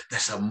mood,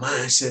 that's a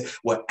mindset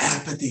where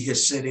apathy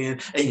has set in.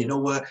 And you know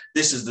what?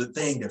 This is the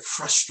thing that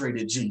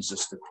frustrated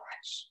Jesus the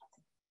Christ.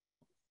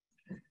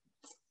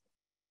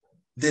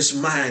 This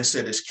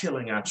mindset is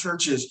killing our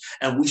churches,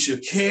 and we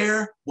should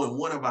care when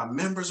one of our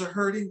members are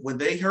hurting. When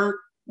they hurt,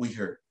 we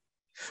hurt.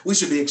 We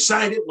should be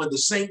excited when the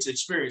saints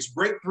experience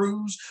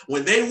breakthroughs.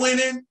 When they win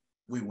in,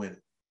 we win.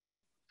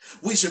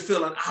 We should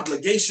feel an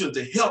obligation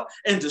to help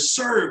and to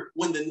serve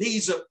when the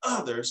needs of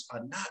others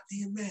are not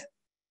being met.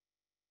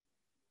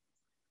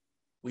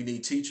 We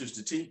need teachers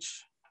to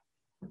teach.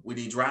 We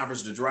need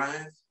drivers to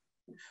drive.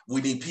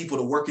 We need people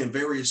to work in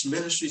various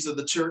ministries of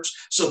the church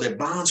so that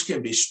bonds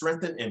can be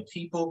strengthened and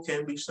people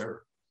can be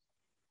served.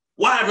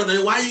 Why,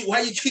 brother?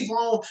 Why you keep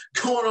on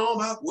going on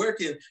about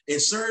working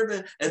and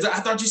serving? And I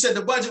thought you said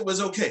the budget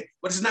was okay,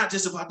 but it's not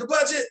just about the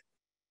budget.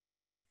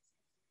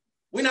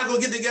 We're not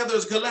going to get together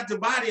as a collective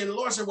body and the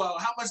Lord said, well,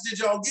 how much did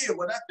y'all give?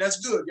 Well,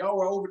 that's good. Y'all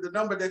were over the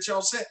number that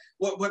y'all said.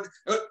 What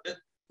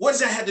does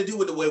that have to do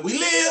with the way we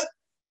live?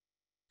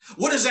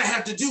 What does that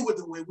have to do with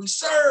the way we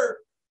serve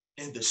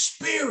and the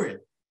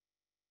spirit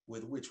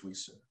with which we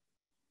serve?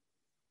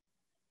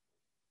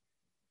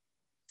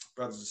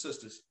 Brothers and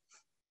sisters,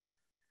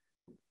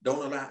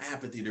 don't allow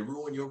apathy to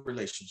ruin your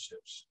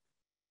relationships.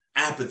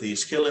 Apathy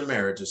is killing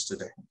marriages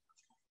today.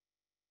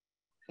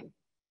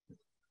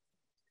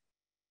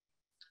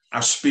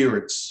 Our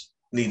spirits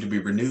need to be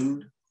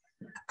renewed.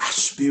 Our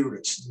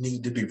spirits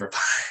need to be revived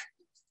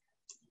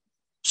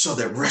so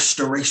that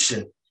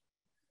restoration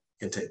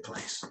can take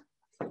place.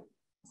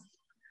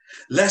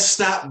 Let's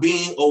stop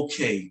being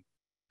okay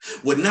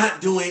with not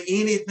doing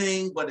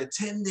anything but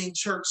attending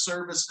church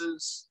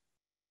services.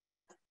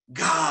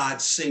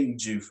 God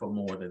saved you for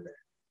more than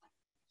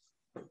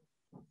that.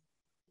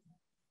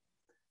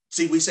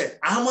 See, we say,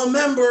 I'm a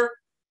member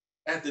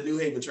at the New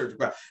Haven Church of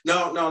Christ.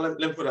 No, let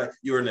me put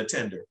you're an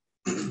attender.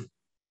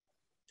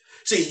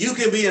 See, you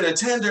can be an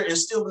attender and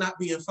still not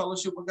be in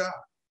fellowship with God.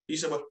 He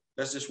said, well,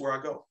 that's just where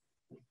I go.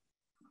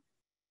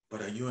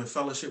 But are you in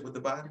fellowship with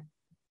the body?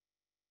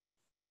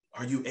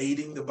 Are you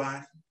aiding the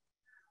body?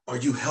 Are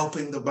you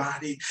helping the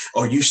body?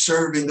 Are you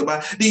serving the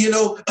body? Do you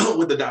know,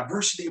 with the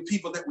diversity of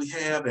people that we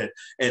have and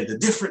the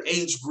different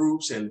age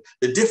groups and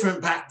the different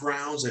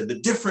backgrounds and the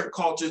different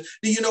cultures,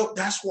 do you know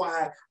that's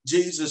why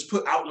Jesus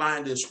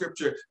outlined in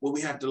scripture where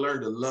we have to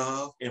learn to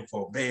love and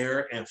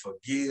forbear and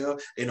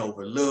forgive and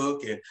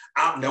overlook and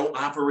don't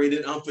operate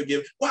in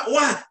unforgiveness.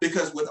 Why?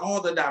 Because with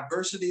all the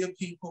diversity of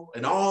people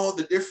and all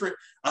the different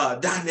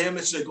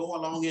dynamics that go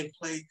along in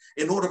play,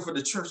 in order for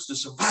the church to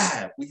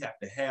survive, we have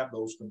to have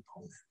those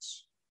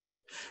components.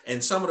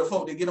 And some of the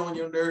folk that get on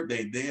your nerve,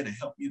 they're there to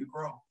help you to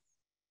grow.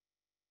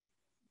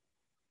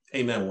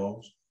 Amen,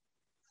 Walls.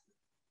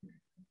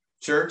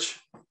 Church,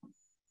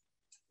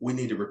 we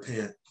need to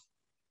repent.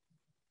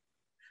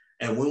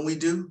 And when we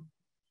do,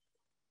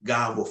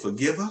 God will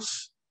forgive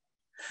us.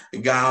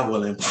 God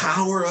will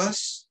empower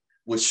us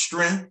with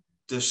strength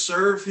to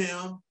serve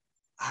him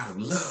out of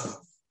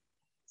love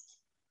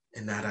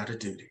and not out of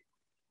duty.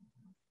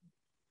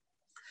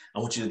 I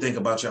want you to think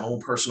about your own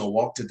personal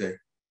walk today.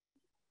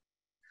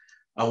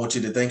 I want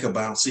you to think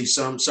about,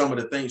 some of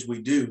the things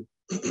we do,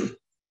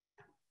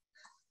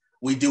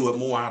 we do it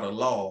more out of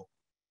law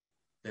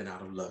than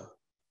out of love.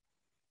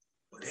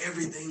 But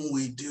everything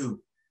we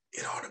do,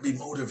 it ought to be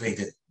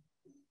motivated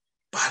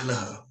by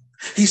love.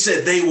 He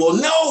said they will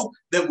know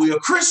that we are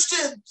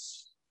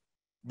Christians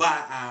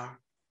by our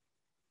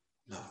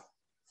love.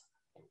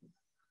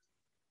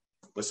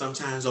 But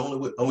sometimes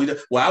only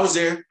I was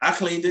there, I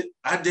cleaned it,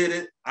 I did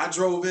it, I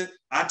drove it,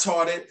 I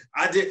taught it,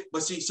 I did.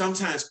 But see,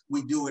 sometimes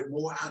we do it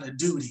more out of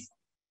duty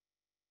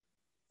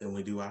than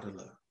we do out of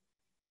love.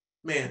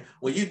 Man,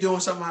 when you're doing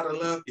something out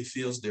of love, it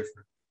feels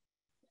different.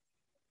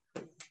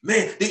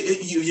 Man,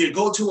 you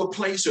go to a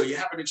place or you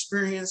have an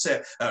experience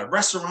at a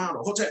restaurant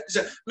or hotel. You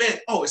say, man,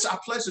 oh, it's our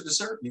pleasure to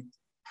serve you.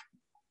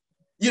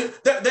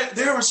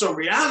 There are some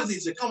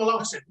realities that come along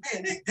and say,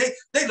 man,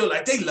 they look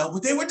like they love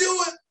what they were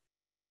doing.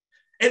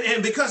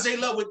 And because they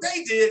love what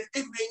they did,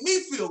 it made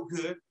me feel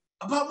good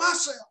about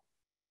myself.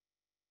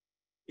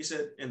 He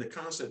said, in the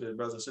concept of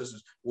brothers and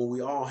sisters, when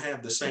we all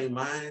have the same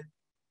mind,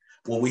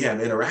 when we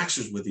have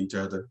interactions with each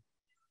other,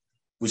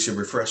 we should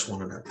refresh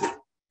one another.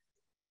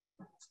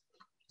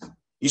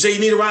 You say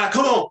you need a ride,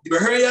 come on, you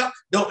better hurry up.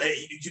 Don't,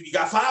 you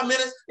got 5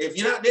 minutes. If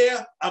you're not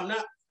there, I'm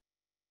not.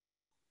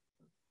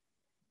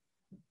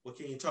 What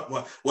can you talk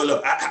about? Well,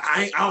 look,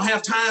 I don't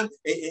have time. And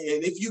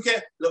if you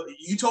can't, look,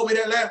 you told me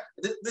that last.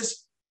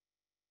 This.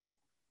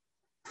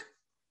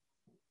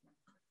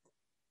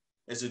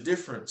 There's a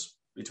difference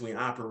between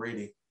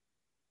operating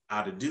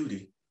out of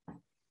duty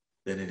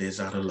than it is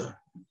out of love.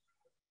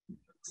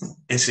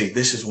 And see,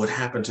 this is what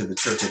happened to the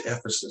church at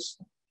Ephesus.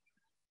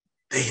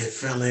 They had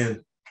fell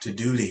into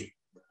duty.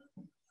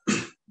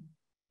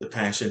 The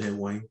passion had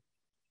waned.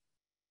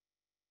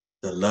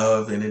 The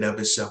love in and of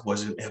itself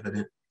wasn't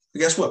evident. But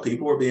guess what?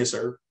 People were being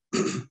served.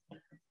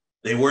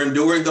 They were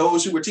enduring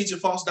those who were teaching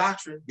false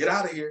doctrine. Get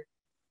out of here.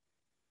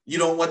 You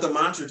don't want the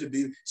mantra to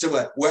be, so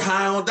what? We're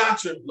high on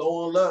doctrine,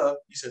 low on love.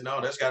 He said, no,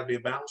 that's got to be a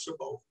balance of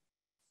both.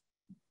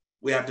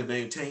 We have to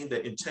maintain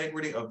the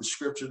integrity of the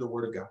scripture, the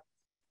word of God.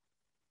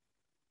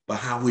 But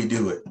how we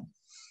do it,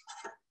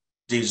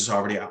 Jesus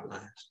already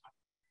outlined.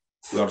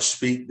 We ought to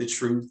speak the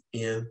truth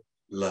in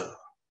love.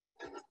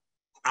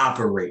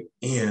 Operate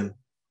in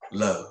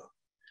love.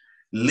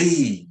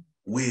 Lead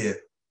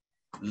with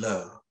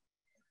love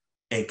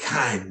and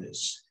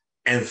kindness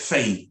and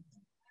faith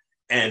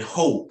and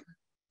hope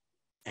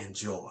and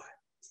joy.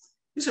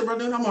 He said,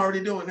 brother, I'm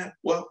already doing that.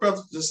 Well,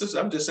 brothers and sisters,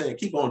 I'm just saying,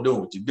 keep on doing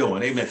what you're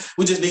doing. Amen.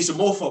 We just need some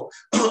more folk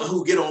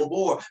who get on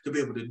board to be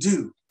able to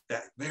do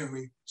that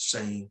very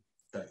same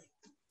thing.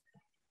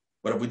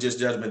 But if we just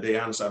Judgment Day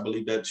honest, I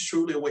believe that's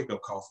truly a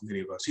wake-up call for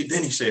many of us.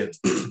 Then he said,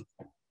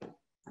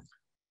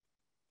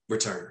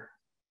 return.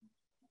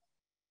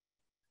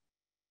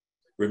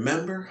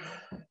 Remember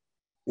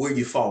where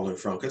you've fallen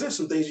from, because there's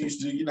some things you used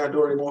to do you're not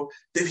doing anymore.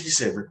 Then he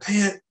said,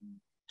 repent,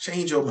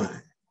 change your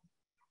mind.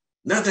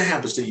 Nothing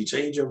happens till you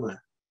change your mind.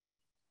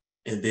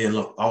 And then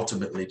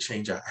ultimately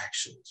change our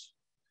actions.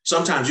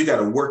 Sometimes you got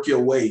to work your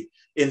way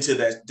into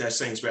that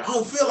same spirit. I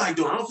don't feel like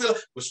doing it. I don't feel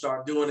like, but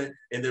start doing it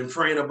and then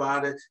praying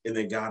about it. And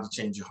then God will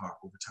change your heart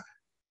over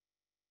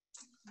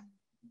time.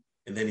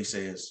 And then he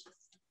says,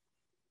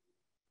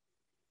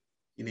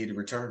 you need to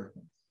return.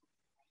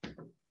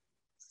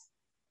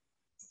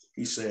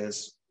 He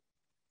says,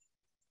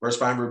 verse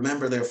 5,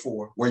 remember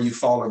therefore where you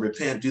fall and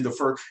repent, do the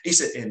first. He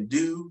said, and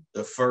do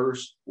the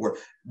first work.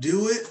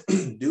 Do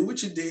it, do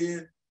what you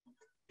did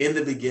in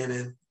the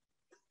beginning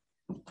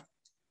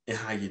and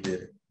how you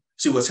did it.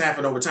 See what's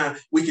happened over time.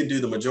 We can do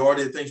the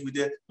majority of the things we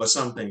did, but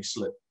some things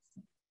slip.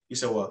 He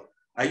said, well,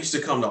 I used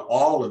to come to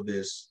all of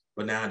this,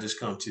 but now I just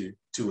come to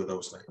 2 of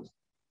those things.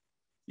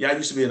 Yeah, I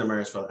used to be in the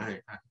marriage fellow.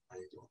 I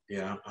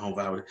don't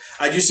vibe with it.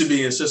 I used to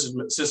be in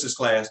sisters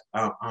class.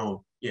 I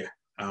don't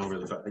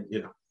really,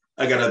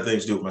 I got other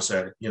things to do with my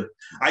Saturday.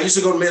 I used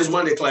to go to men's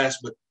Monday class,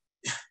 but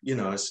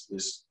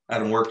it's I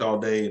done worked all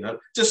day, and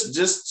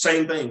just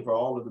same thing for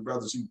all of the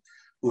brothers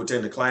who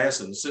attend the class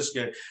and the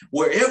sisters.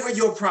 Wherever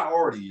your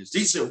priority is,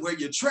 he said, where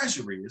your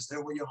treasure is,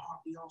 there will your heart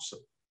be also.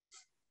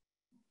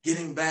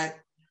 Getting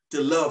back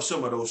to love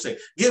some of those things.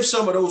 Give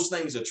some of those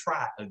things a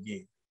try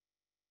again.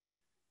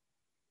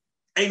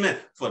 Amen.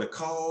 For the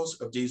cause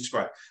of Jesus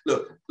Christ.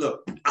 Look,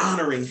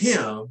 honoring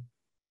him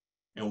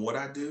and what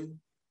I do,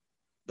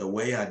 the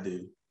way I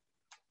do,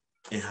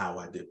 and how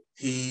I do.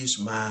 He's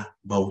my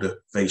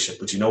motivation.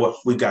 But you know what?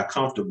 We got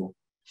comfortable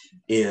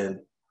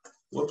in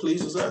what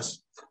pleases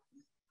us.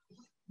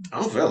 I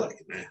don't feel like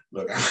it, man.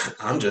 Look,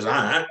 I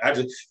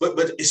just,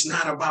 but it's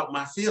not about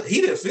my feel.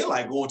 He didn't feel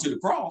like going to the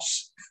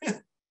cross.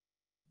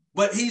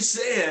 But he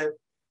said,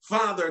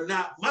 Father,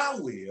 not my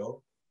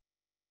will,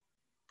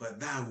 but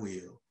thy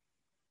will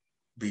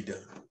be done.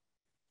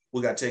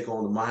 We got to take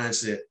on the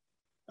mindset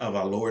of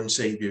our Lord and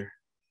Savior,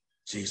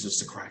 Jesus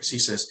the Christ. He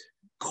says,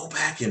 go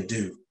back and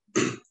do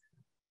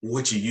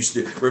what you used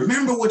to do.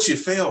 Remember what you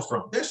fell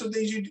from. There's some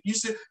things you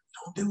used to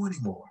don't do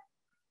anymore.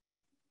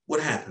 What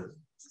happened?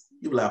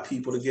 You allow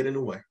people to get in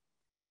the way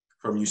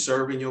from you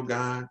serving your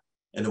God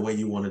and the way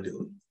you want to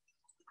do it.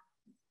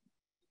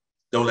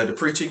 Don't let the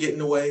preacher get in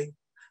the way.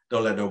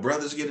 Don't let no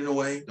brothers get in the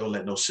way. Don't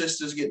let no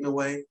sisters get in the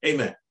way.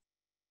 Amen.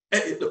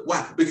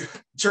 Why? Because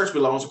church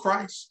belongs to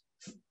Christ.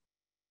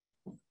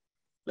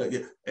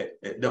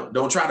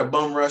 Don't try to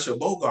bum rush or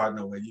bogart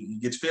no way. You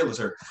get your feelings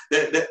hurt.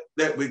 That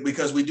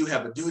because we do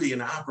have a duty in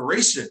the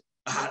operation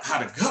how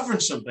to govern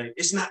something.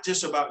 It's not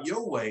just about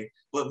your way,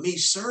 but me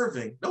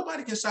serving.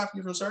 Nobody can stop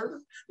you from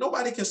serving.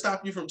 Nobody can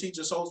stop you from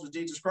teaching souls for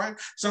Jesus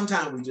Christ.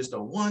 Sometimes we just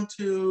don't want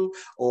to,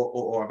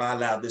 or if I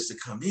allow this to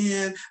come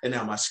in, and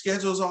now my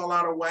schedule's all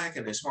out of whack,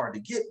 and it's hard to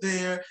get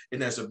there,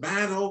 and there's a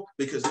battle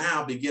because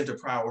now I begin to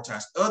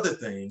prioritize other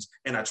things,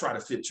 and I try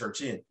to fit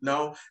church in.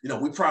 No,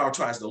 we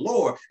prioritize the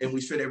Lord, and we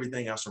fit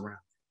everything else around.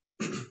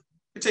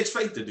 It takes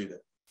faith to do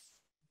that.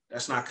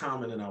 That's not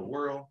common in our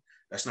world.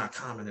 That's not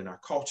common in our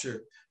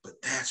culture, but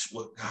that's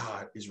what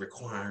God is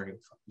requiring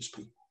from his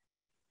people.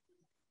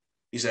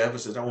 He said,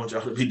 Ephesus, I want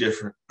y'all to be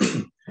different.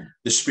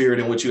 The spirit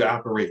in which you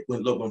operate.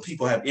 When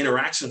people have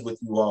interactions with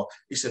you all,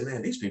 he said,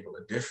 man, these people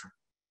are different.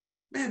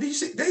 Man,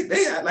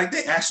 they act like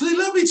they actually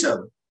love each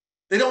other.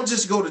 They don't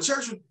just go to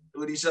church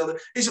with each other.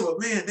 He said, well,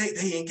 man,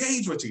 they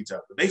engage with each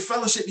other. They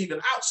fellowship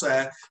even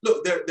outside.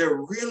 Look, they're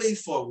really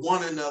for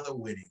one another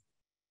winning.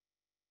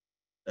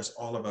 That's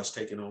all of us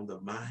taking on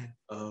the mind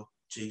of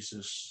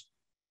Jesus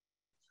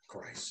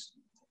Christ.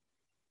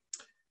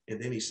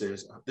 And then he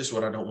says, this is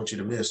what I don't want you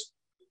to miss.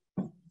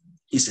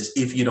 He says,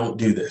 if you don't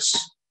do this,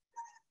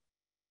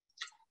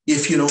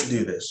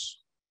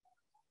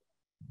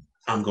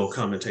 I'm going to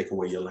come and take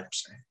away your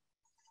lampstand.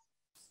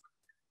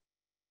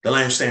 The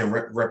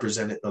lampstand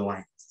represented the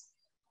light,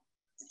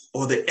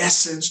 or the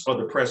essence or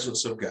the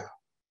presence of God.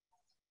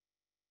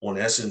 On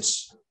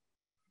essence,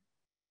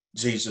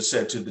 Jesus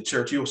said to the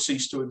church, you'll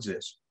cease to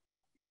exist,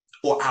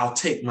 or I'll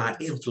take my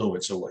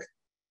influence away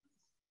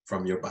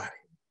from your body.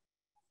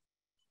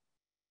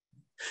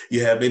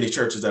 You have many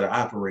churches that are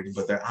operating,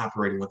 but they're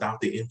operating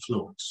without the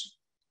influence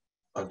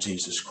of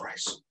Jesus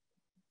Christ.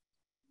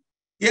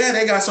 Yeah,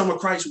 they got some of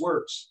Christ's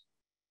works.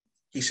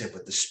 He said,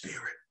 but the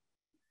spirit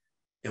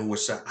in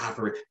which they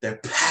operate, they're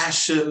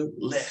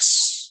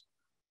passionless.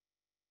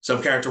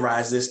 Some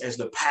characterize this as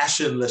the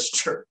passionless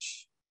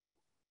church.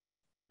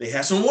 They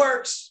had some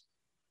works.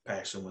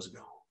 Passion was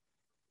gone.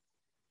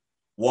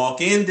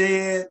 Walk in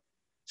dead,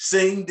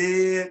 sing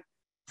dead,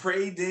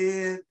 pray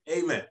dead,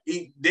 amen.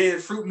 Eat dead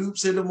Fruit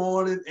Loops in the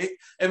morning.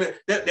 Amen.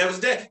 That was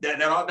dead.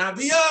 That ought not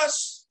be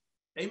us.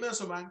 Amen,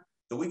 somebody.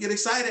 So we get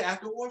excited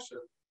after worship.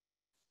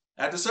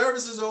 After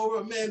service is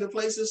over, man, the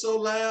place is so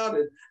loud,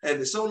 and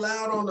it's so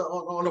loud on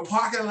the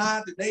parking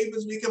lot, the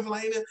neighbors be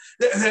complaining.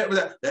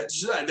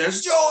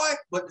 There's joy,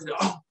 but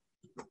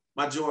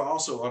my joy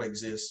also ought to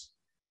exist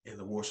in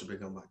the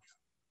worshiping of my God.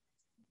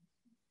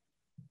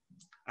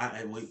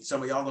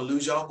 Some of y'all gonna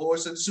lose y'all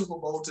voice in the Super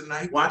Bowl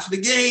tonight, watching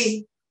the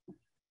game.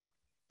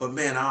 But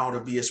man, I ought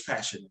to be as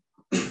passionate,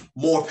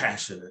 more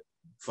passionate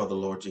for the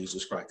Lord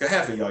Jesus Christ. Because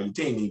half of y'all, your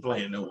team ain't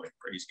playing no way,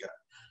 praise God.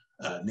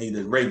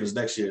 Neither Ravens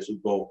next year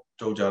Super Bowl,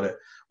 told y'all that.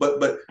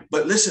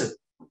 But listen,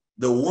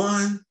 the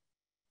one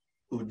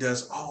who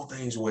does all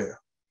things well,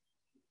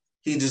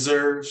 he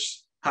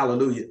deserves,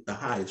 hallelujah, the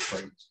highest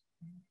praise.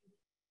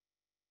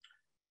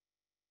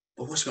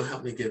 But what's going to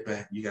help me get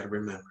back? You got to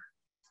remember.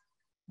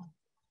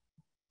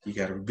 You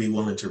got to be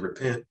willing to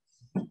repent,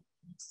 and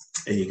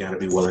you got to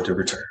be willing to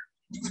return.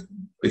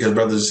 Because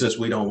brothers and sisters,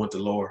 we don't want the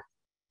Lord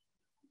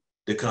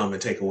to come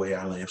and take away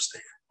our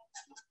lampstand.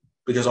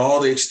 Because all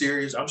the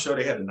exteriors, I'm sure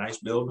they had a nice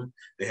building.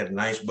 They had a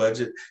nice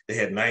budget. They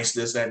had nice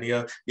this, that, and the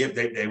other. Yep,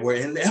 they were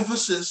in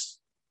Ephesus,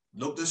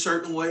 looked a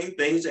certain way,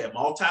 things at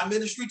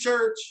multi-ministry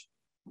church.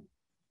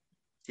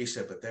 He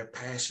said, but their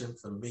passion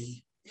for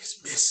me is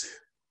missing.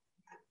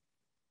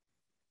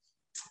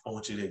 I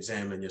want you to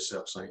examine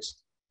yourself,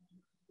 saints.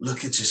 Look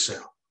at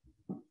yourself.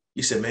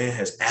 You said, man,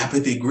 has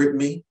apathy gripped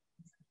me?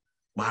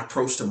 My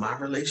approach to my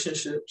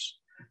relationships?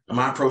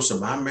 My approach to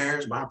my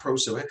marriage, my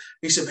approach to it.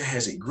 He said, man,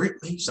 has it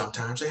gripped me?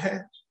 Sometimes it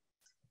has.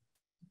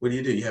 What do?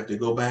 You have to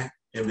go back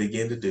and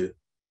begin to do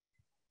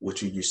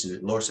what you used to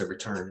do. Lord said,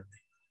 return to me.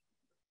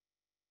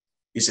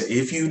 He said,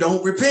 if you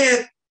don't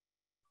repent,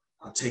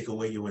 I'll take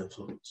away your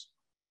influence.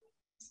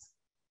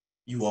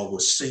 You all will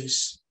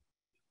cease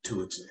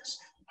to exist.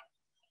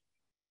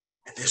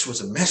 And this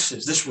was a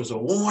message. This was a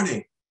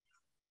warning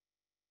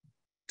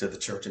to the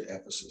church at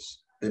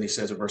Ephesus. Then he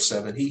says in verse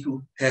 7, he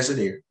who has an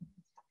ear,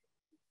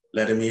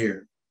 let him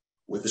hear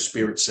what the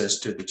Spirit says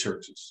to the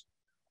churches.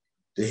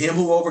 To him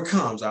who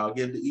overcomes, I'll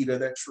give to eat of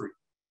that tree,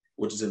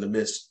 which is in the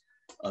midst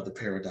of the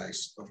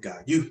paradise of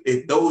God.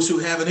 If those who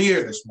have an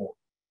ear this morning,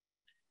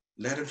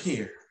 let him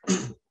hear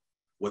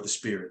what the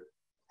Spirit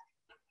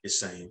is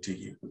saying to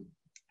you.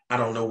 I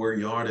don't know where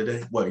you are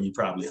today. Well, you're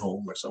probably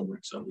home or somewhere.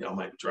 Some of y'all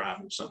might be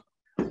driving or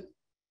something.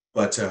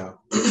 But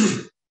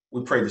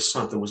we pray that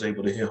something was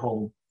able to hit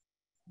home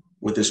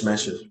with this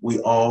message. We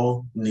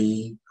all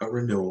need a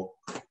renewal.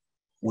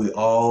 We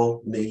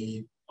all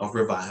need a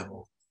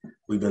revival.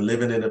 We've been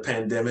living in a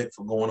pandemic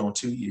for going on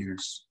 2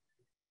 years.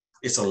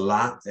 It's a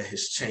lot that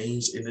has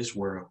changed in this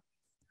world,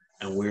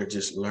 and we're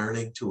just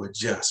learning to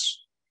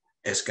adjust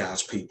as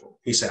God's people.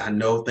 He said, I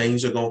know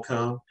things are going to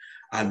come.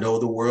 I know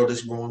the world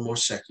is growing more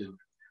secular,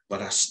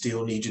 but I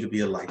still need you to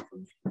be a light for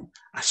me.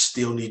 I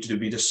still need you to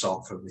be the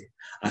salt for me.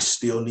 I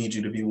still need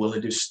you to be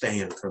willing to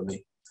stand for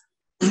me.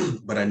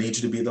 But I need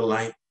you to be the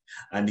light.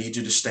 I need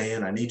you to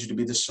stand. I need you to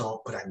be the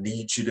salt, but I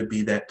need you to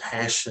be that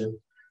passion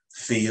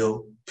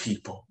feel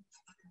people,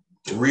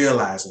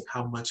 realizing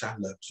how much I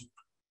loved you,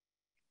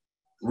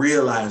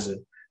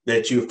 realizing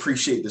that you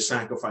appreciate the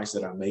sacrifice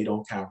that I made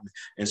on Calvary.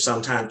 And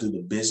sometimes through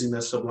the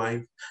busyness of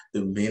life,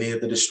 through many of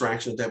the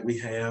distractions that we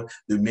have,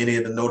 through many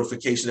of the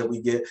notifications that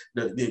we get,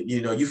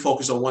 you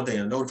focus on one thing,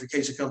 a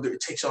notification comes through, it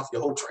takes off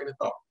your whole train of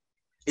thought.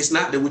 It's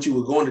not that what you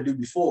were going to do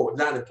before was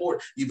not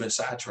important. You've been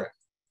sidetracked.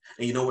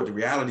 And you know what? The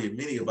reality of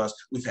many of us,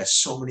 we've had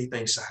so many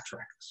things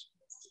sidetrack us.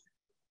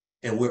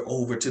 And we're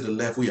over to the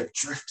left. We have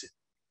drifted.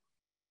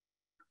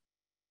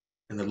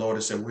 And the Lord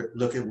has said,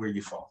 look at where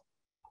you fall.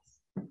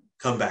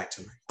 Come back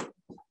to me.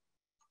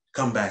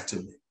 Come back to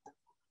me.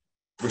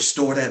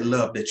 Restore that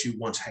love that you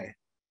once had.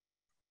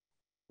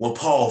 When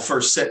Paul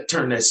first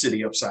turned that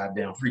city upside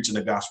down, preaching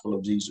the gospel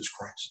of Jesus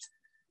Christ.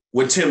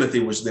 When Timothy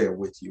was there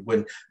with you.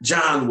 When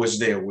John was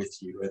there with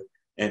you.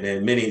 And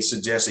then many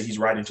suggest that he's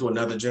writing to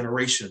another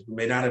generation who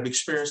may not have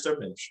experienced their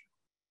ministry.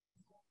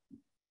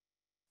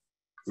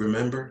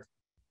 Remember,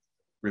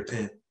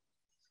 repent,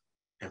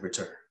 and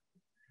return.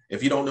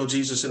 If you don't know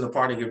Jesus in the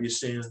pardoning of your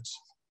sins,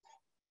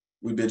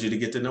 we bid you to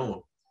get to know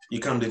him. You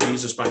come to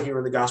Jesus by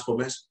hearing the gospel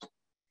message.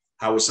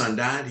 How his son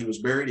died, he was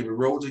buried, he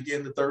rose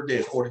again the third day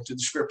according to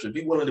the scripture.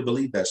 Be willing to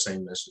believe that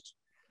same message.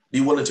 Be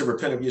willing to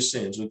repent of your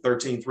sins. Luke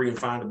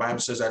 13:3-5, the Bible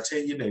says, I tell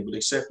you, neighbor,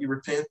 except you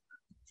repent,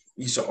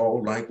 ye shall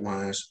all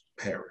likewise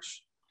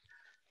perish.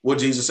 What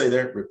did Jesus say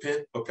there?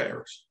 Repent or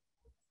perish.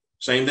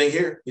 Same thing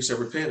here. He said,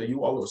 repent or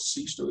you all will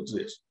cease to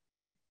exist.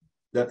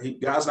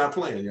 God's not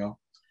playing, y'all.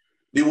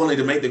 Be willing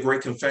to make the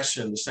great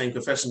confession, the same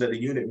confession that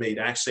the eunuch made,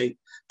 Acts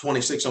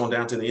 8:26 on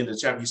down to the end of the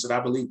chapter. He said,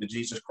 I believe that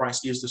Jesus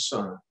Christ is the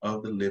Son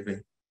of the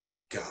living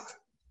God.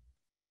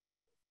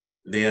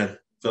 Then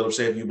Philip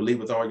said, if you believe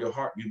with all your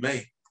heart, you may.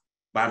 The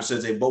Bible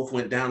says they both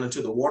went down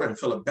into the water and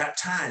Philip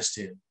baptized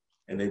him.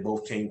 And they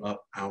both came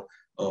up out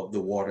of the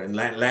water. And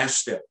that last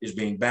step is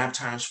being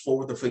baptized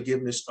for the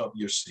forgiveness of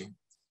your sin.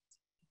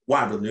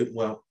 Why?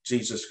 Well,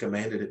 Jesus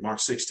commanded it. Mark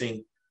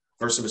 16.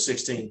 Verse number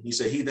 16, he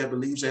said, he that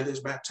believes and is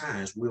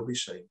baptized will be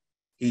saved.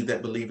 He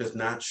that believeth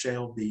not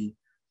shall be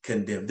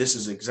condemned. This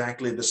is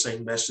exactly the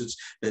same message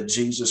that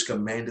Jesus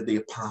commanded the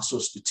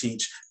apostles to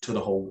teach to the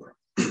whole world.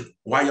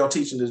 Why y'all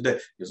teaching this today?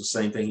 It's the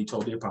same thing he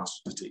told the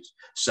apostles to teach.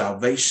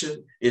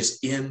 Salvation is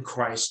in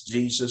Christ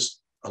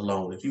Jesus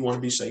alone. If you want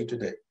to be saved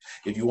today,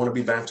 if you want to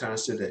be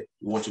baptized today,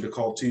 we want you to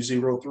call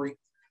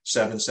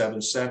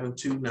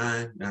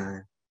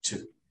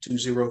 203-777-2992.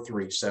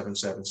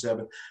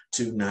 203-777-2992.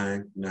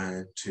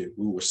 We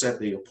will set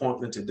the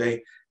appointment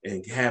today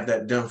and have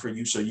that done for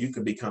you so you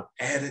can become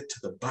added to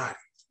the body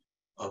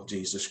of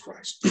Jesus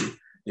Christ.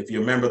 If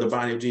you're a member of the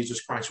body of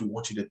Jesus Christ, we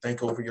want you to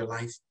think over your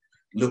life.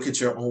 Look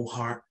at your own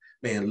heart.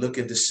 Man,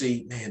 looking to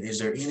see, man, is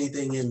there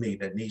anything in me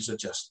that needs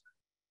adjustment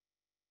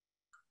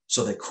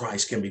so that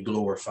Christ can be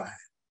glorified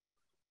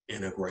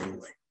in a great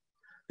way?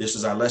 This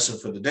is our lesson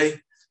for the day.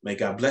 May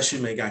God bless you.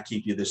 May God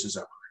keep you. This is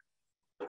our